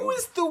 Thank you. Who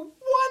is the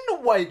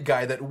one white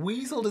guy that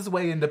weaseled his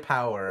way into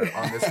power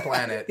on this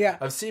planet Yeah.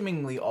 of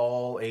seemingly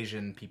all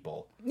Asian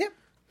people? Yep.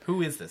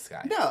 Who is this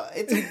guy? No,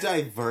 it's a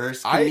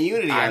diverse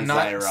community I'm on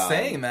not Zyron.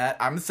 saying that.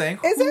 I'm saying,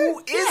 Is who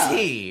it? is Yeah.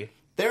 he?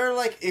 There are,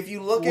 like, if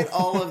you look at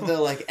all of the,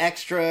 like,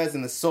 extras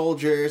and the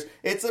soldiers,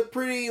 it's a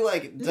pretty,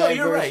 like, diverse No,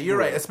 you're right. You're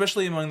right. group.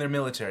 Especially among their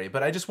military.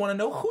 But I just want to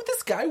know who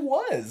this guy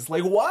was.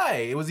 Like,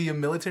 why? Was he a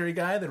military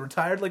guy that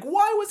retired? Like,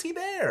 why was he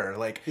there?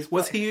 Like,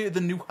 was he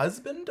the new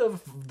husband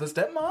of the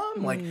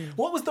stepmom? Like,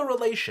 what was the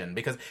relation?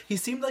 Because he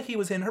seemed like he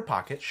was in her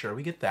pocket. Sure,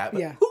 we get that.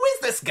 But Yeah. who is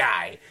this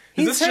guy?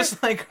 He's Is this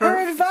just like her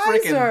her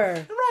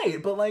advisor. Right,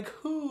 but like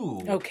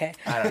who? Okay.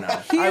 I don't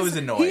know. I was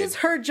annoyed. He's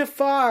her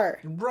Jafar.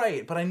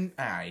 Right, but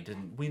I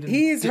didn't. We didn't.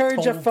 He's get her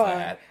told Jafar.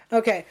 that.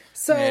 Okay,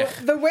 so Yeah.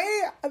 the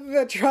way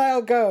the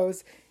trial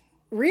goes,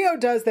 Rio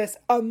does this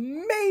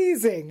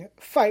amazing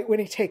fight when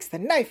he takes the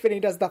knife and he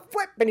does the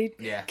flip and he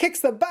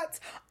kicks the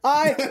butts.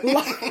 I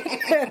loved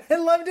it. I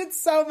loved it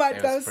so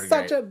much. That was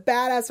such a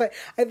badass fight.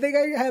 I think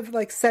I have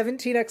like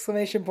 17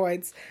 exclamation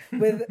points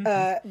with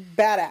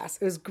badass.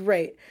 It was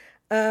great.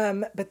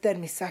 But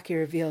then Misaki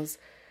reveals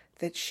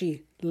that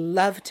she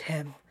loved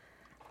him.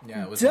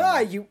 Yeah, it was.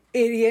 Duh, you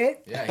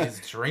idiot. Yeah, he's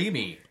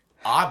dreamy.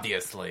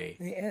 Obviously.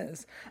 He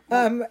is.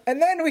 And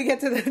then we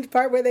get to the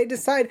part where they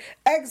decide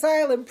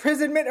exile,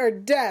 imprisonment, or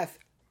death.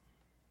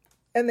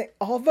 And they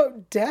all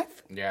vote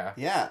death? Yeah.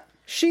 Yeah.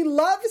 She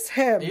loves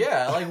him.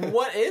 Yeah, like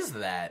what is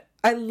that?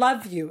 I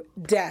love you.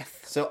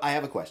 Death. So I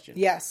have a question.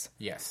 Yes.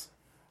 Yes.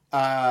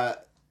 Do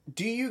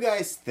you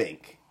guys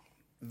think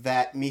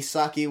that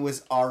Misaki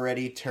was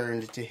already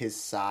turned to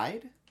his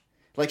side?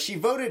 Like, she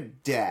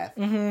voted death,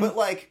 but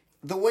like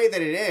the way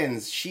that it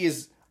ends, she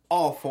is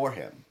all for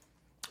him.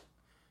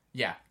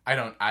 Yeah, I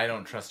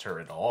don't trust her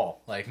at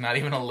all. Like, not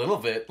even a little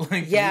bit.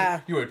 Like,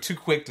 Yeah. you are too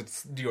quick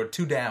you are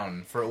too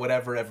down for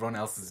whatever everyone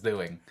else is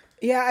doing.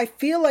 Yeah, I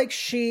feel like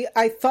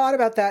I thought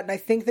about that, and I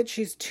think that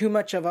she's too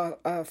much of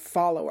a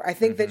follower. I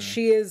think that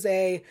she is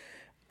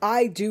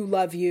I do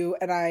love you,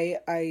 and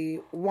I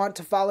want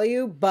to follow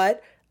you,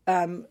 but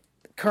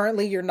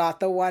currently you're not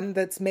the one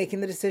that's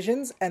making the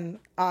decisions, and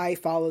I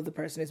follow the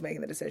person who's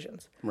making the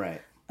decisions.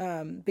 Right.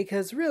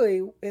 Because really,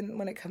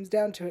 when it comes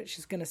down to it,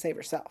 she's going to save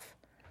herself.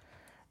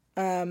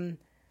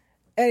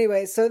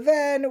 Anyway, so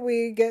then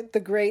we get the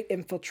great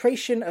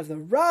infiltration of the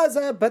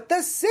Raza, but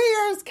the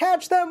Seers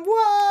catch them.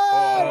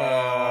 What?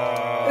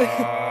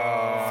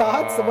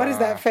 Thoughts? What is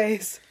that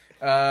face?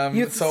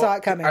 You saw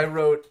it coming. I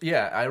wrote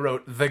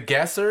the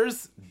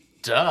guessers.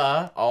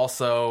 Duh.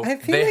 Also,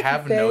 they like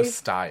have no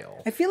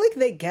style. I feel like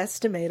they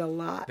guesstimate a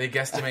lot. They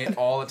guesstimate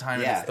all the time,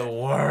 and Yeah. it's the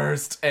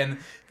worst. And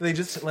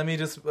let me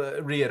just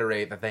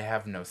reiterate that they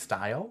have no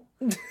style.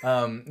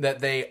 That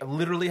they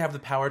literally have the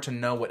power to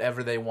know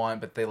whatever they want,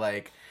 but they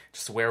like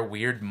just wear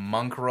weird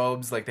monk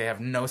robes. Like they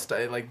have no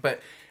style. Like, but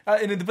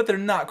they're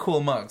not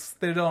cool monks.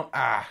 They don't.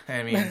 I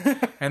mean,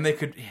 and they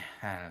could.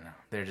 I don't know.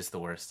 They're just the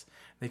worst.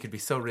 They could be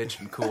so rich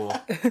and cool.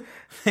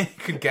 They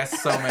could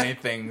guess so many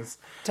things.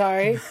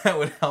 Tari? That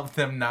would help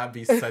them not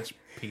be such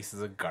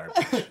pieces of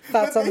garbage.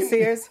 Thoughts on the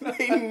Seers?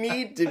 They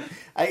need to.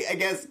 I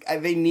guess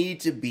they need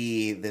to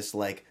be this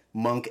like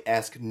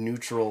monk-esque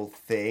neutral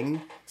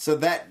thing, so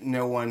that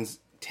no one's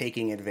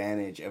taking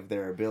advantage of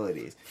their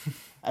abilities.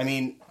 I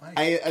mean,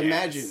 I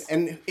imagine,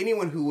 and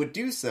anyone who would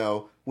do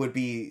so would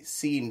be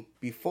seen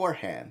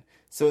beforehand.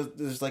 So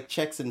there's like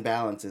checks and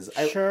balances.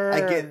 Sure. I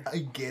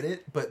get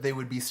it, but they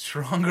would be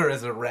stronger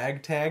as a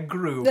ragtag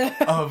group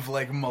of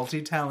like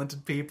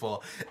multi-talented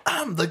people.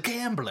 I'm the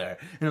gambler,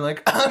 and you're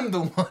like, I'm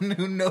the one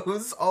who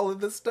knows all of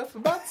this stuff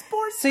about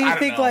sports. So you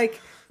think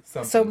like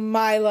Something. so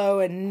Milo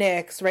and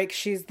Nyx, right?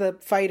 She's the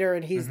fighter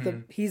and he's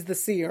the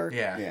seer.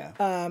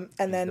 Yeah.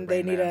 And then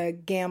they need a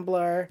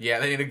gambler. Yeah,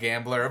 they need a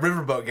gambler, a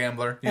riverboat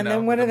gambler. You And know,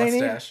 then what with do a they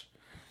need? mustache.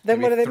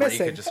 Then what are they Maybe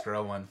missing? Could just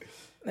grow one.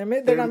 They're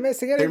not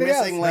missing anything They're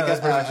missing else. like No, that's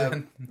pretty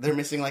much they're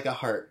missing like a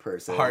heart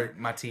person. Heart,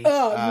 Mati.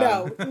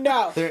 Oh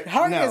no!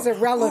 Heart is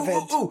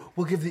irrelevant. Ooh,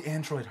 we'll give the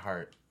android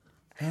heart.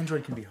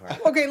 Android can be heart.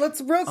 Okay,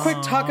 let's real quick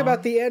talk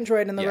about the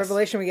android and the Yes.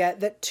 revelation we get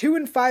that 2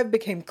 and 5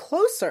 became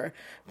closer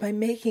by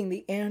making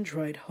the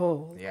android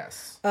whole.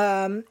 Yes.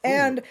 And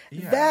yeah.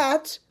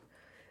 that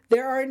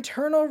there are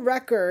internal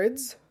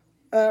records,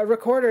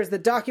 recorders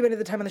that documented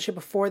the time on the ship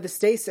before the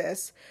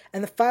stasis,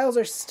 and the files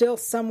are still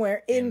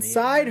somewhere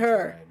inside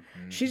her.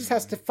 She just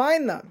has to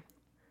find them.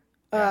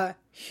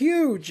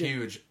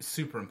 Huge,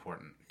 super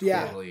important.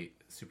 Yeah. Totally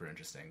super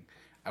interesting.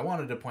 I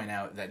wanted to point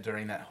out that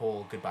during that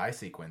whole goodbye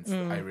sequence,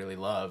 I really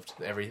loved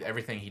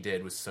everything he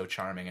did was so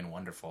charming and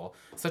wonderful.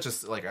 Such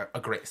a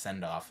great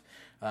send off,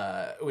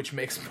 which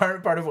makes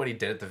part of what he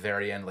did at the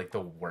very end like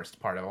the worst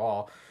part of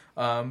all.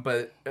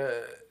 But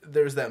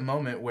there's that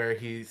moment where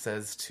he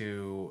says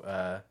to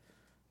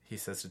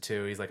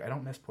Tu, he's like, I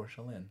don't miss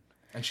Portia Lynn,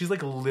 and she's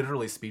like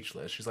literally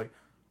speechless. She's like,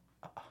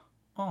 oh.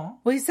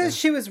 Well, he says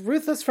she was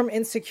ruthless from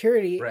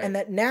insecurity, Right. and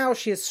that now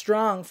she is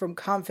strong from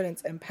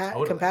confidence and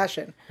Totally.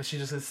 compassion. But she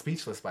just is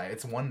speechless by it.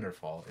 It's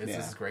wonderful. It's Yeah.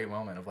 this great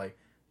moment of like,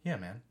 yeah,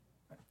 man,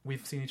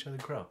 we've seen each other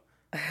grow.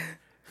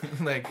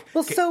 Like,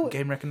 Well, so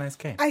game recognized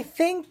game. I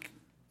think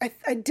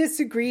I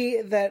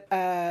disagree that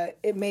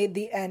it made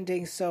the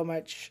ending so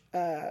much.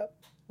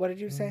 What did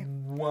you say?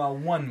 Well,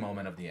 one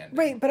moment of the ending.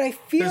 Right, but I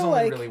feel There's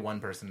only like really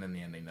one person in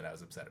the ending that I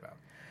was upset about.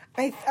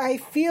 I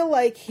feel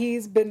like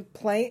he's been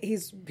playing.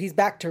 He's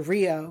back to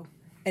Rio,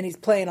 and he's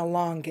playing a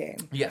long game.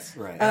 Yes,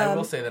 Right. And I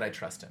will say that I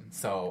trust him.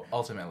 So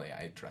ultimately,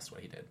 I trust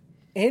what he did.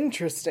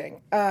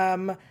 Interesting. We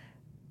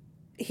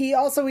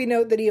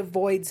note that he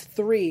avoids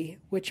 3,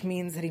 which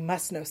means that he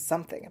must know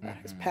something about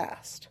his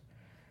past,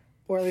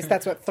 or at least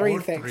that's what 3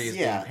 Or thinks. 3 is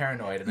Yeah. being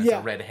paranoid, and it's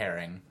Yeah. a red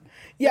herring.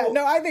 Yeah,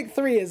 no, I think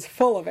 3 is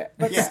full of it,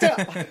 but still.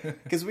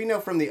 Because we know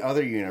from the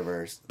other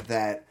universe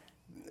that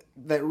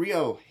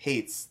Rio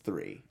hates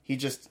 3. He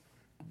just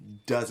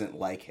doesn't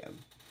like him.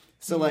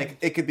 So, like,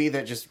 it could be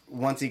that just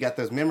once he got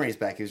those memories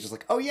back, he was just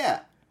like, oh,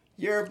 yeah,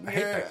 you're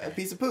a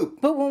piece of poop.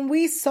 But when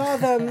we saw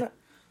them,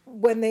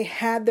 when they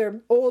had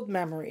their old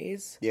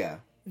memories,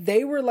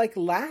 they were, like,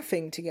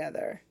 laughing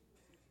together.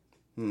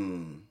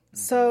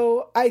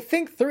 So I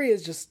think 3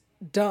 is just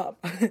dumb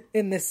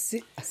in this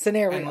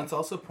scenario. And let's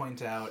also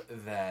point out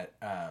that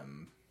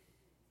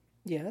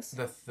yes,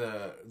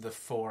 the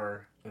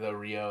 4, the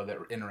Rio that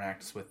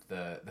interacts with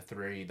the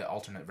 3, the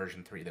alternate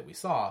version 3 that we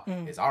saw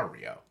is our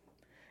Rio.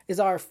 Is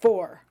our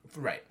 4.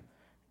 Right.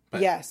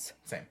 But yes.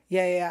 Same.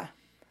 Yeah.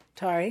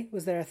 Tari,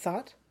 was there a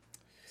thought?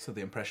 So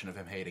the impression of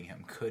him hating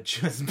him could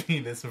just be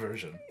this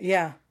version.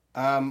 Yeah.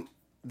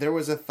 There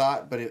was a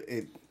thought, but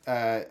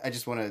I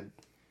just want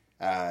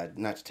to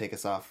not to take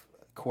us off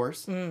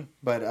course,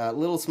 but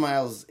Little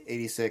Smiles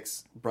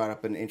 86 brought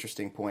up an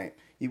interesting point.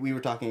 We were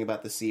talking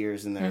about the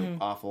seers and their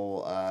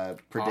awful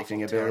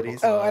predicting abilities.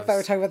 Oh, I thought we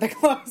were talking about the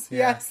clothes. Yeah,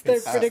 yes, their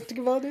predicting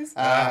abilities.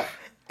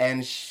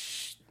 And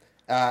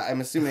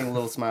I'm assuming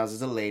Little Smiles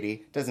is a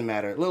lady. Doesn't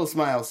matter. Little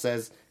Smiles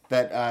says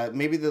that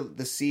maybe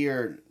the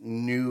seer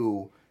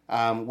knew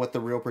what the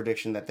real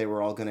prediction that they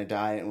were all going to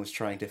die and was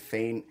trying to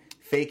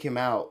fake him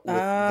out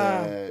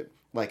with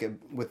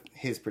with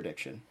his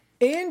prediction.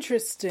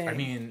 Interesting. I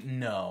mean,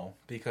 no,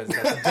 because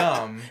that's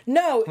dumb.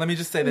 No. Let me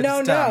just say that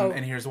it's dumb,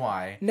 and here's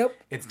why. Nope.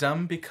 It's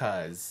dumb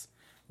because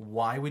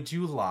why would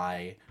you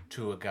lie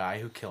to a guy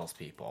who kills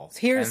people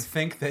and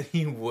think that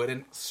he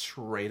wouldn't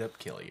straight up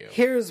kill you?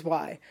 Here's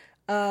why.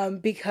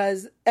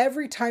 Because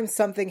every time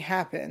something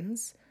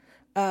happens,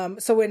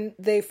 so when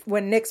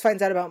Nyx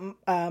finds out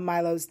about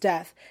Milo's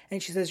death,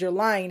 and she says, "You're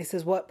lying," and he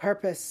says, "What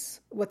purpose?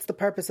 What's the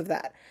purpose of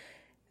that?"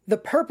 The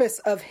purpose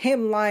of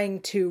him lying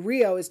to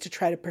Rio is to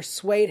try to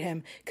persuade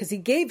him, because he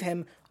gave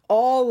him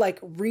all like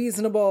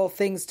reasonable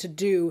things to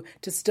do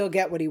to still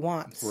get what he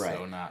wants. Right. So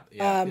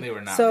they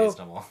were not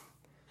reasonable.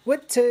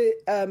 What to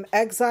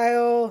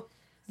exile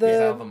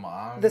the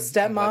mom, the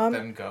stepmom, let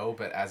them go,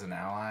 but as an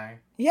ally.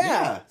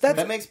 Yeah,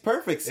 that makes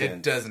perfect sense.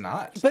 It does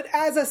not. But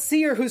as a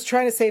seer who's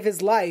trying to save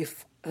his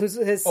life,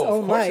 his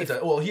own life.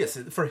 Well, yes,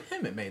 for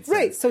him it made sense.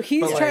 Right, so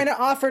he's trying to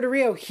offer to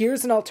Rio,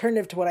 here's an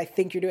alternative to what I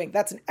think you're doing.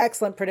 That's an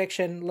excellent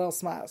prediction, Little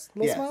Smiles.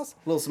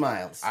 Little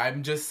Smiles.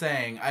 I'm just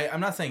saying, I'm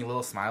not saying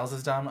Little Smiles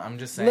is dumb. I'm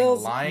just saying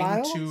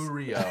lying to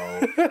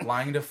Rio,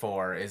 lying to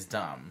 4 is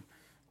dumb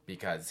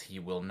because he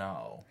will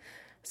know.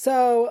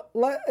 So,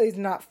 he's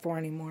not 4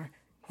 anymore.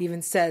 He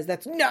even says,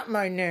 that's not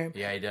my name.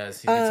 Yeah, he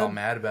does. He gets all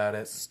mad about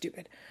it.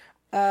 Stupid.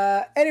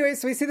 Anyway,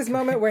 so we see this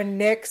moment where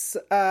Nyx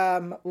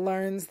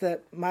learns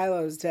that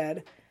Milo's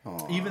dead.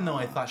 Even though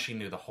I thought she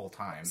knew the whole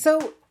time.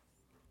 So,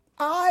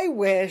 I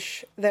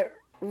wish that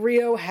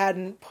Rio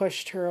hadn't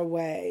pushed her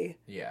away.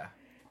 Yeah.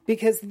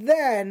 Because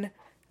then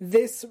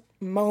this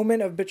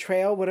moment of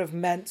betrayal would have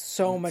meant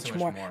so much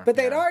more. But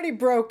they'd already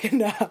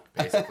broken up.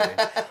 Basically.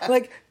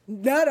 Like,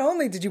 not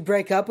only did you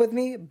break up with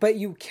me, but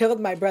you killed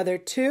my brother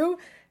too.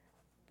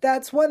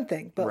 That's one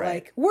thing. But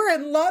like, we're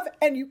in love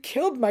and you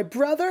killed my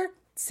brother?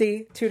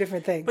 See, 2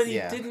 different things. But he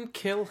didn't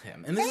kill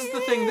him. And this is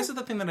the thing. This is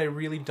the thing that I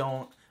really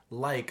don't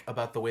like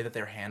about the way that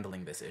they're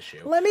handling this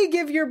issue. Let me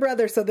give your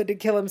brother something to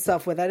kill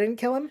himself with. I didn't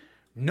kill him?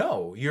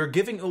 No, you're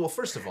giving... Well,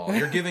 first of all,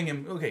 you're giving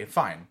him... Okay,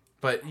 fine.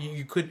 But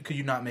you could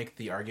you not make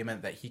the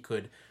argument that he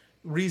could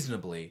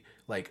reasonably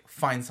like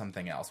find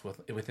something else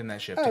within that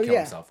ship to kill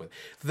himself with?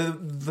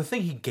 The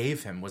thing he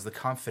gave him was the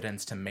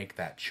confidence to make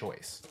that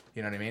choice.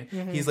 You know what I mean?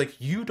 Mm-hmm. He's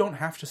like, you don't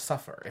have to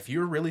suffer. If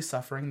you're really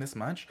suffering this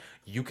much,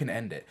 you can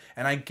end it.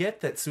 And I get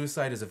that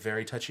suicide is a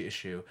very touchy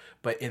issue,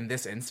 but in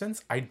this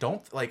instance, I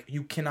don't like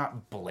you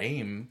cannot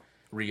blame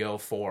Rio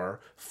for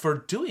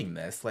doing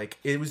this. Like,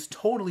 it was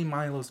totally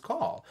Milo's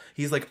call.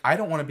 He's like, I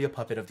don't want to be a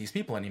puppet of these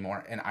people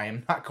anymore, and I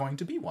am not going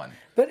to be one.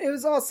 But it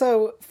was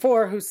also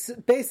 4 who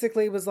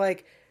basically was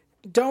like,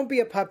 don't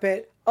be a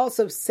puppet,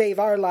 also save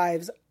our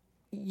lives.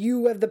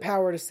 You have the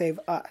power to save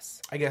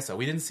us. I guess so.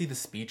 We didn't see the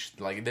speech.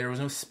 Like, there was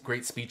no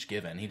great speech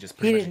given. He just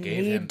pretty much gave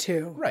him... He didn't need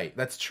to. Right,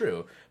 that's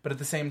true. But at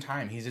the same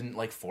time, he didn't,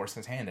 like, force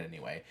his hand in any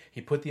way. He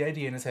put the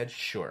idea in his head,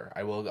 sure,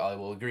 I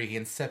will agree. He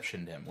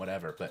inceptioned him,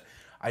 whatever. But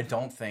I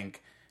don't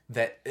think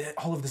that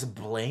all of this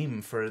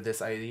blame for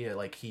this idea,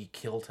 like, he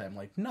killed him.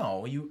 Like,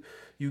 no, you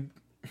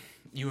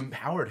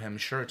empowered him,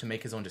 sure, to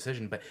make his own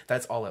decision, but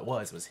that's all it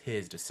was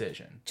his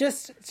decision.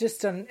 Just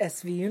on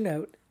SVU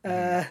note,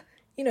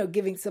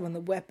 giving someone the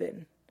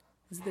weapon.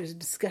 There's a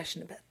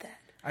discussion about that.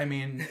 I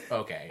mean,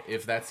 okay,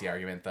 if that's the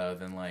argument, though,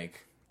 then,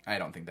 like, I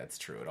don't think that's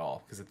true at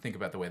all. Because think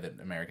about the way that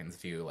Americans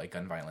view, like,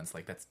 gun violence.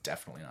 Like, that's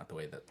definitely not the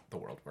way that the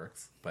world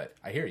works. But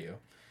I hear you.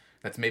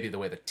 That's maybe the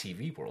way the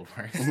TV world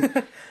works.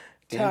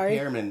 Dan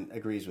Pearman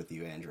agrees with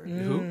you, Andrew.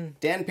 Who?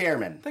 Dan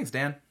Pearman. Thanks,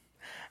 Dan.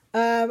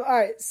 All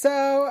right,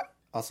 so...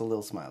 Also,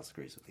 Little Smiles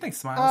agrees with you. Thanks,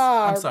 Smiles.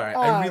 I'm sorry.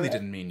 I really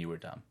didn't mean you were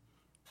dumb.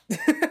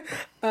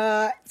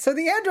 So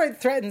the android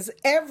threatens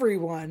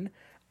everyone,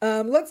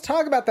 Let's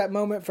talk about that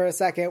moment for a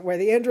second where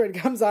the android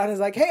comes on and is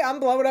like, hey, I'm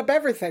blowing up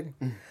everything.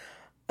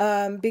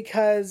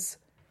 Because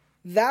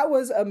that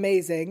was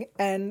amazing.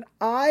 And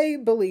I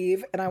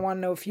believe, and I want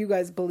to know if you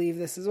guys believe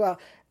this as well,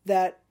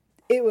 that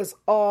it was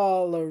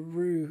all a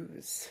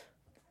ruse.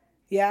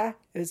 Yeah?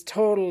 It was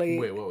totally...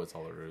 Wait, what was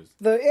all a ruse?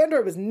 The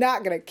android was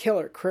not going to kill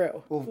her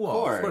crew.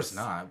 Well, of course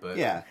not, but...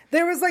 Yeah.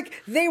 There was like,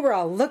 they were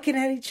all looking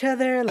at each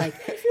other like,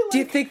 do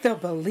you think they'll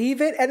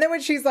believe it? And then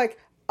when she's like,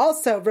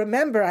 also,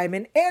 remember, I'm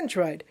an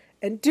android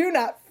and do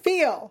not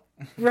feel.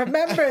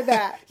 Remember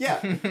that. Yeah.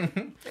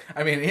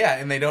 I mean, yeah,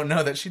 and they don't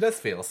know that she does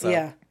feel, so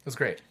Yeah. it was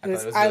great. I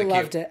I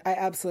loved it. I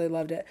absolutely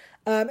loved it.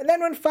 And then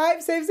when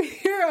 5 saves a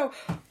hero,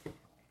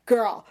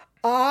 girl,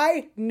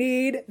 I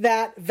need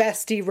that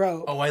vesty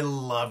robe. Oh, I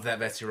love that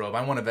vesty robe.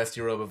 I want a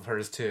vesty robe of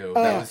hers, too.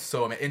 That was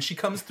so amazing. And she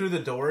comes through the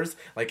doors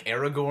like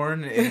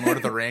Aragorn in Lord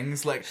of the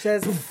Rings. Like, She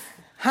says,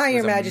 hi,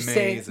 Your Majesty.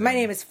 amazing. My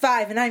name is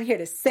 5 and I'm here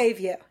to save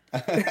you.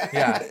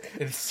 yeah,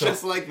 it's so,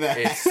 Just like that.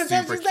 It's That's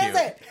super what she says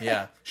cute. it.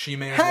 Yeah, she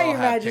may as Hi, well Your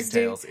have Majesty.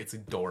 pigtails. It's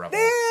adorable.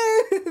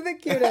 The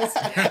cutest.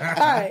 All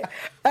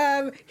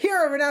right.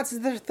 Hero renounces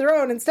the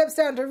throne and steps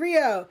down to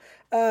Rio.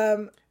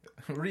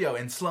 Rio,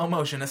 in slow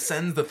motion,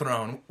 ascends the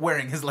throne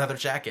wearing his leather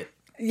jacket.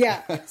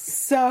 Yeah.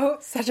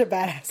 Such a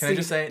badass Can I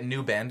just say,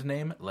 new band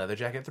name, Leather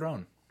Jacket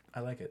Throne. I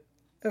like it.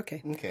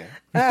 Okay. Okay.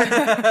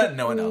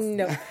 No one else.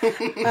 No.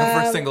 The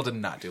first single did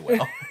not do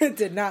well. It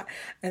did not.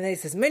 And then he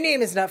says, my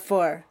name is not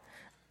 4.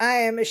 I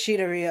am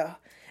Ishida Rio,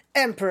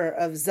 Emperor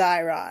of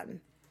Xiron.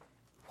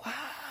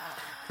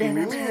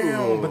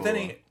 But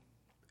then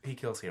he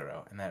kills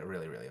Hero, and that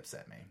really, really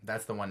upset me.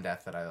 That's the one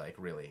death that I like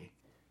really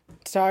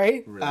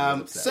Sorry?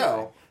 upset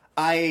So,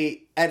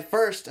 at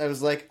first, I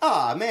was like,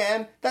 "Ah,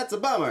 man, that's a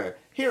bummer."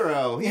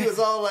 Hero, he was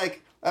all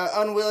like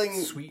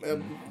unwilling Sweet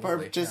and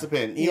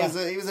participant. Yeah.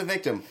 He was a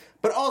victim.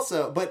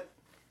 But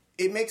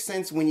it makes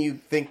sense when you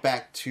think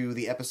back to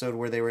the episode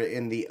where they were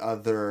in the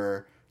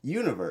other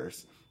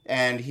universe,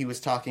 and he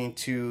was talking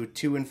to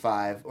 2 and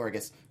 5, or I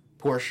guess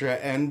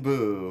Portia and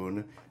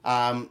Boone,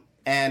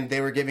 and they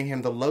were giving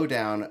him the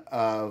lowdown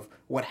of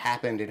what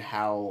happened and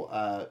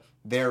how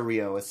their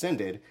Rio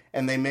ascended,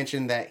 and they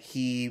mentioned that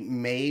he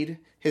made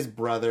his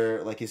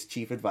brother like his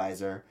chief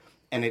advisor,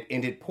 and it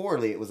ended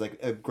poorly. It was like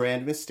a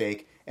grand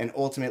mistake, and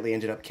ultimately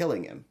ended up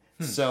killing him.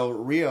 So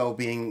Rio,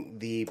 being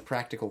the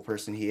practical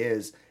person he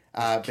is,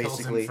 kills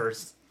basically him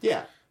first.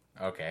 Yeah.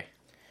 Okay.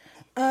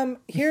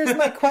 Here's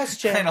my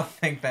question. I don't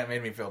think that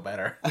made me feel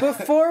better.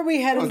 Before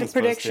we head into Wasn't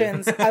supposed to.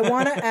 predictions, I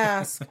want to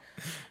ask,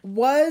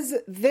 was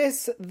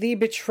this the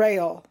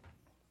betrayal?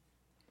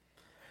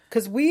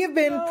 Because we have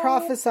been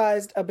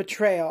prophesized a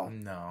betrayal.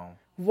 No.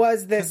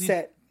 Was this He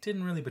it?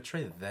 didn't really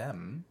betray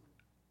them.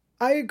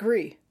 I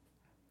agree.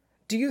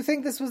 Do you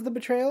think this was the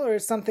betrayal, or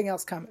is something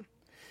else coming?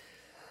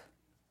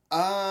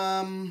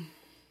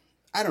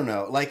 I don't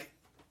know. Like,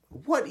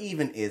 what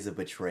even is a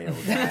betrayal,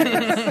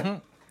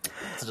 guys?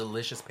 It's a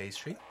delicious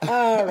pastry.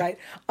 All right.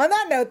 On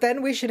that note,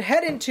 then, we should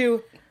head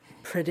into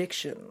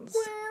predictions.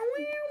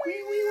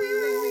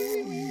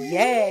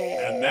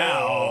 Yeah. And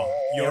now,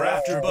 your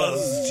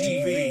AfterBuzz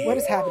TV. What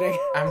is happening?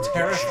 I'm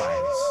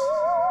terrified.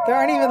 There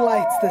aren't even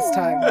lights this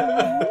time.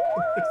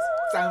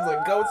 Sounds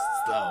like ghosts,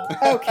 though.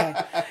 Okay.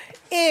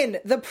 In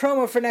the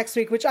promo for next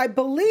week, which I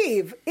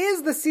believe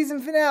is the season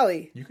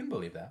finale. You can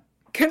believe that.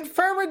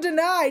 Confirm or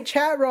deny,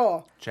 chat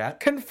roll. Chat?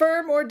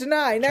 Confirm or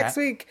deny. Next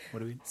week,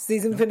 What do we...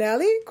 season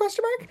finale?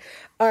 Question mark.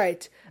 All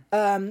right.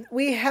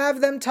 We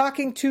have them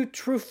talking to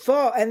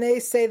Truffaut, and they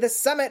say the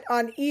summit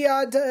on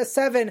Eod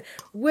 7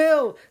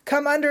 will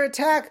come under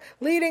attack,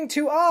 leading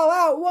to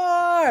all-out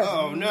war.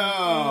 Oh,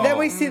 no. Then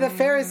we see the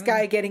Ferris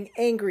guy getting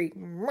angry.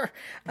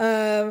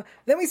 Then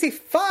we see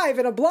 5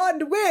 in a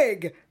blonde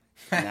wig.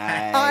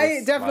 Nice.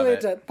 I definitely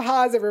had Love to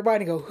pause and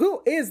rewind and go,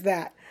 who is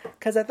that?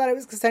 Because I thought it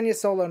was Ksenia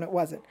Solo, and it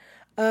wasn't.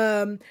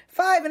 5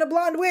 in a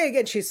blonde wig,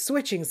 and she's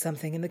switching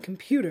something in the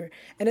computer.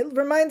 And it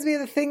reminds me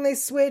of the thing they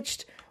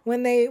switched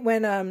when the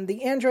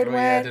android Oh, went.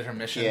 yeah, did her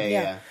mission.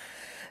 Yeah.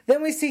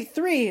 Then we see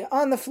 3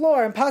 on the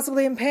floor and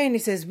possibly in pain. He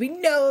says, we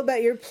know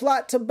about your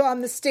plot to bomb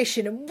the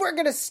station, and we're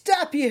going to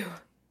stop you.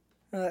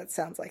 Oh, that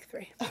sounds like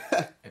 3.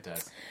 It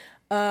does.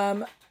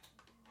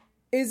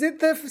 Is it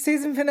the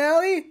season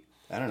finale?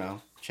 I don't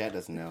know. Chat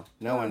doesn't know.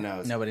 No one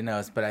knows. Nobody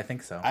knows, but I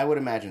think so. I would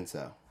imagine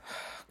so.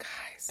 Guys.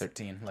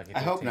 13. Lucky 13. I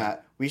hope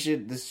not.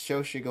 This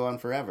show should go on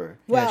forever.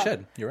 Well, it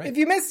should. You're right. If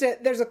you missed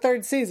it, there's a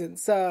 3rd season,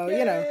 so,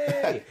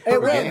 it We're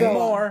will getting go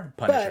more on.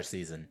 Punisher But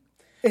season.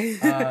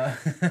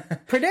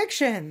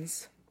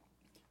 predictions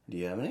Do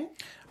you have any?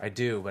 I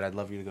do, but I'd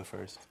love you to go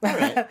first.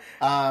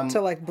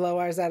 to, like, blow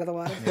ours out of the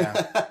water.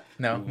 Yeah.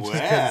 No?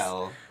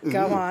 Well,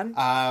 Go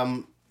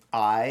on.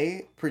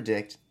 I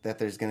predict that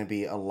there's going to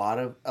be a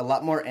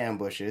lot more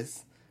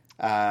ambushes.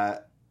 I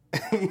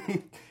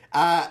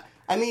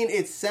mean,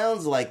 it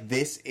sounds like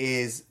this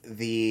is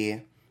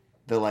the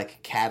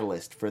like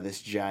catalyst for this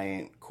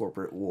giant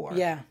corporate war.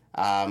 Yeah.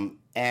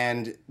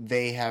 And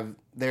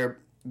they're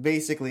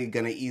basically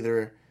going to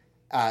either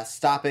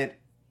stop it,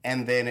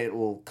 and then it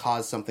will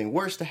cause something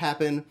worse to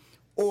happen,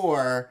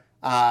 or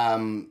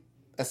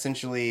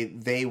essentially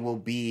they will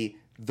be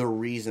the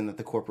reason that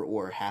the corporate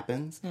war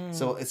happens.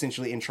 So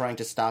essentially in trying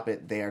to stop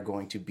it, they are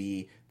going to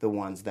be the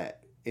ones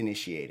that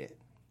initiate it.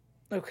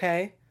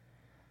 Okay.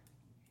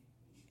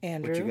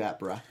 Andrew? What you got,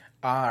 bruh?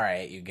 All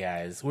right, you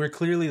guys. We're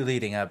clearly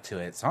leading up to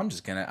it, so I'm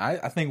just gonna.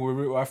 I think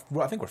we're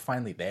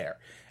finally there.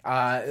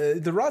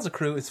 The Raza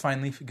crew is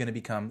finally going to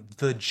become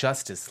the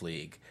Justice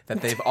League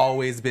that they've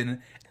always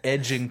been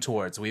edging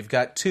towards. We've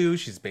got 2.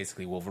 She's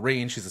basically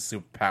Wolverine. She's a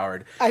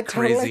superpowered, I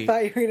crazy. totally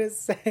thought you were going to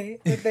say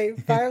that they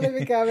finally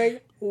becoming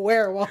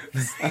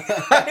werewolves.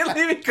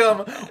 Finally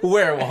become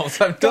werewolves.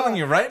 I'm telling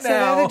you right So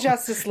now. they're the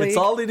Justice League. It's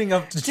all leading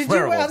up to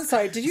werewolves. I'm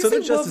sorry. Did you So say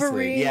the Justice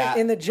Wolverine League. Yeah.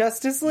 in the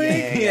Justice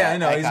League? Yeah, I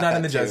know. He's got not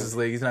in that the too. Justice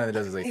League. He's not in the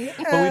Justice League.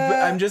 But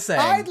I'm just saying.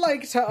 I'd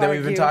like to that we've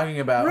been argue- talking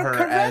about her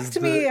Correct as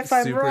the me if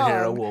I'm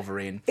superhero wrong.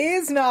 Wolverine.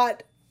 Is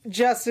not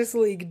Justice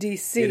League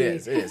DC. It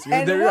is. And They're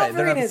right. They're not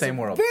Wolverine the is same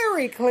world.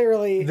 Very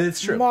clearly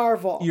That's true.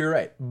 Marvel. You're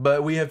right.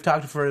 But we have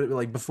talked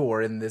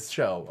before in this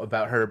show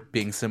about her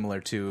being similar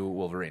to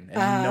Wolverine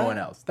and no one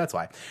else. That's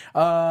why.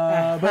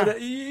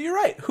 But you're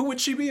right. Who would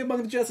she be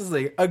among the Justice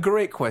League? A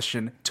great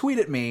question. Tweet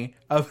at me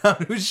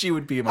about who she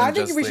would be among I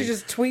the think Justice we League. should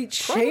just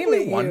tweet Probably shame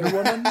at Wonder you.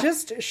 Woman.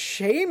 Just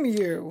shame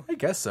you. I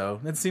guess so.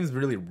 That seems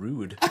really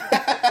rude.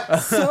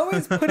 So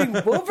is putting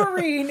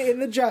Wolverine in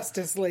the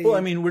Justice League. Well,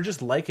 I mean, we're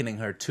just likening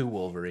her to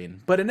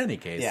Wolverine. But in any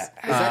case, Yeah. Is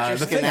that your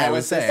the skin thing I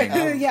was analysis?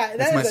 saying. yeah,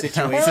 That's my that is a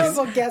situation.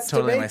 terrible guesstimation.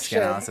 Totally my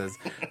skin analysis.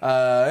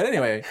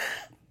 Anyway,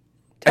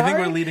 I think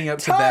we're leading up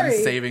to them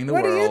Tari, saving the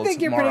what world do you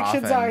think your more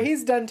predictions often are?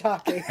 He's done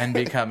talking. and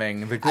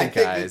becoming the I good think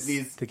that guys.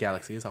 these- The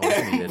galaxy is always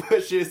needed.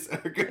 Ambushes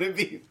are going to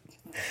be...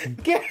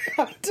 Get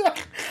out.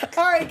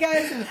 All right,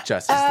 guys.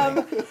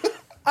 Justice League.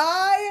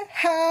 I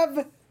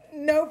have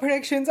no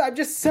predictions. I'm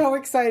just so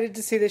excited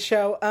to see the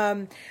show.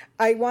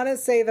 I want to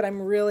say that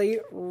I'm really,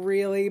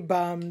 really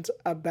bummed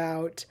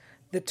about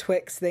the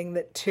Twix thing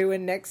that 2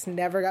 and Nyx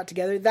never got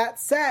together. That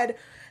said,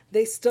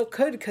 they still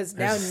could because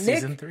now There's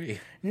season 3.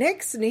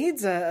 Nyx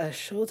needs a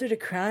shoulder to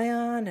cry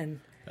on, and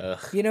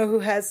you know who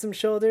has some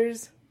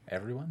shoulders?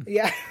 Everyone?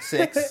 Yeah,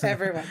 6.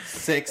 everyone.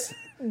 6.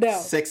 No.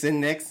 6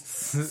 in Nyx.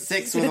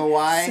 6 with a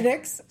Y.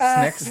 Nyx.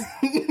 Snacks?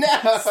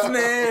 No.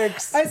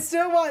 Snacks! I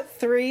still want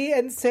 3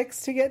 and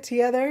 6 to get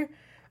together.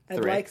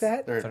 I'd like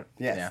that. Yes.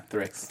 Yeah.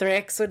 Thrix.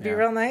 Thrix would be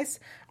real nice.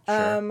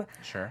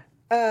 Sure.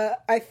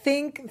 I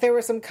think there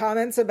were some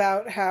comments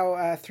about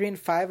how 3 and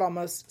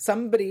 5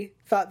 somebody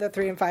thought that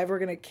 3 and 5 were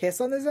going to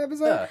kiss on this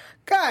episode.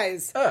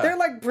 Guys, they're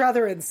like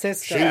brother and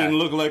sister. Didn't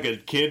look like a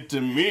kid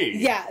to me.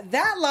 Yeah,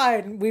 that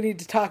line we need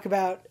to talk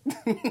about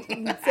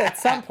at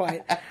some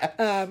point.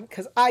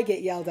 Because I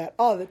get yelled at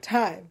all the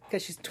time.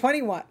 Because she's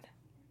 21.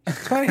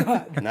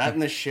 21. Not in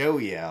the show,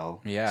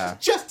 yell. Yeah.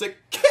 Just a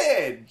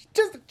kid.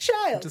 Just a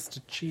child. Just a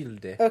chill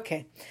day.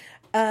 Okay.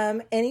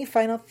 Any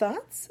final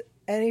thoughts?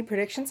 Any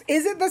predictions?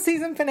 Is it the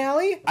season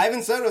finale?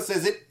 Ivan Soto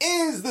says it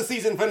is the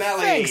season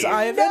finale. Thanks,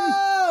 Ivan.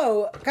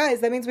 No! Guys,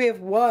 that means we have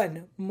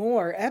one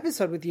more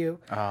episode with you.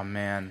 Oh,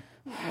 man.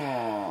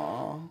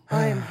 I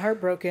am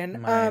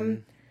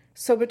heartbroken.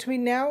 So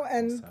between now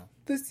and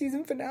the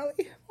season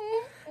finale,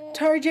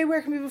 Tari J,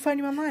 where can people find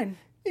you online?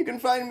 You can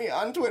find me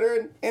on Twitter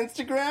and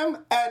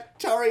Instagram at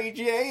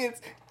TariJ.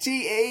 It's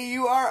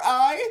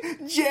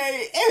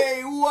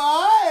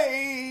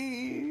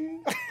TauriJay.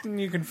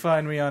 You can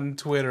find me on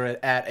Twitter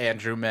at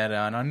Andrew Mena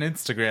and on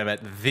Instagram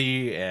at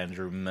the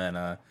Andrew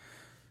Mena.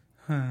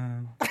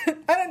 I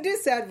don't do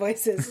sad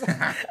voices.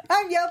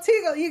 I'm Yel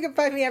Teagle. You can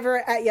find me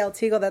everywhere at Yel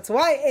Teagle. That's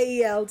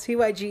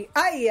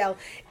YAELTYGIEL.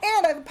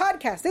 And I have a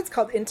podcast. It's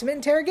called Intimate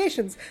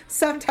Interrogations.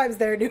 Sometimes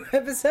there are new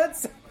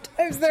episodes.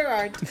 Sometimes there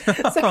aren't.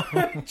 So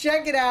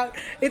check it out.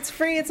 It's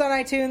free. It's on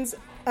iTunes.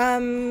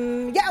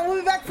 We'll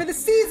be back for the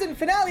season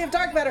finale of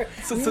Dark Matter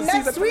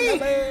next week.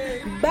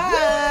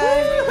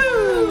 Bye.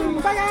 Woo-hoo.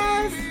 Bye,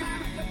 guys.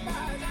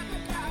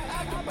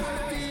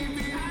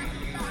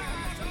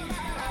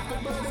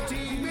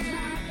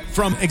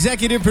 From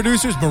executive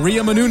producers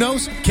Maria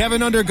Menounos,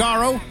 Kevin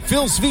Undergaro,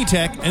 Phil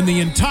Svitek, and the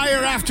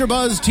entire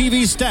AfterBuzz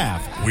TV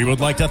staff, we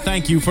would like to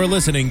thank you for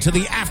listening to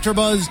the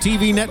AfterBuzz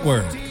TV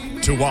network.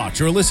 To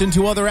watch or listen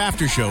to other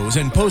after shows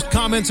and post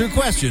comments or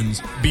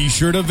questions, be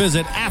sure to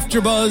visit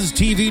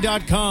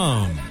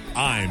AfterBuzzTV.com.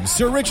 I'm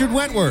Sir Richard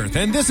Wentworth,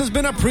 and this has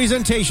been a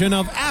presentation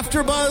of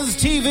AfterBuzz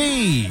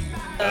TV.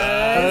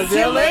 See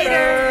you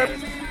later.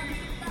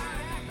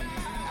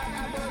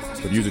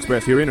 The views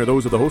expressed herein are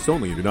those of the hosts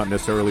only and do not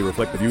necessarily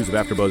reflect the views of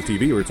AfterBuzz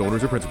TV or its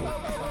owners or principals.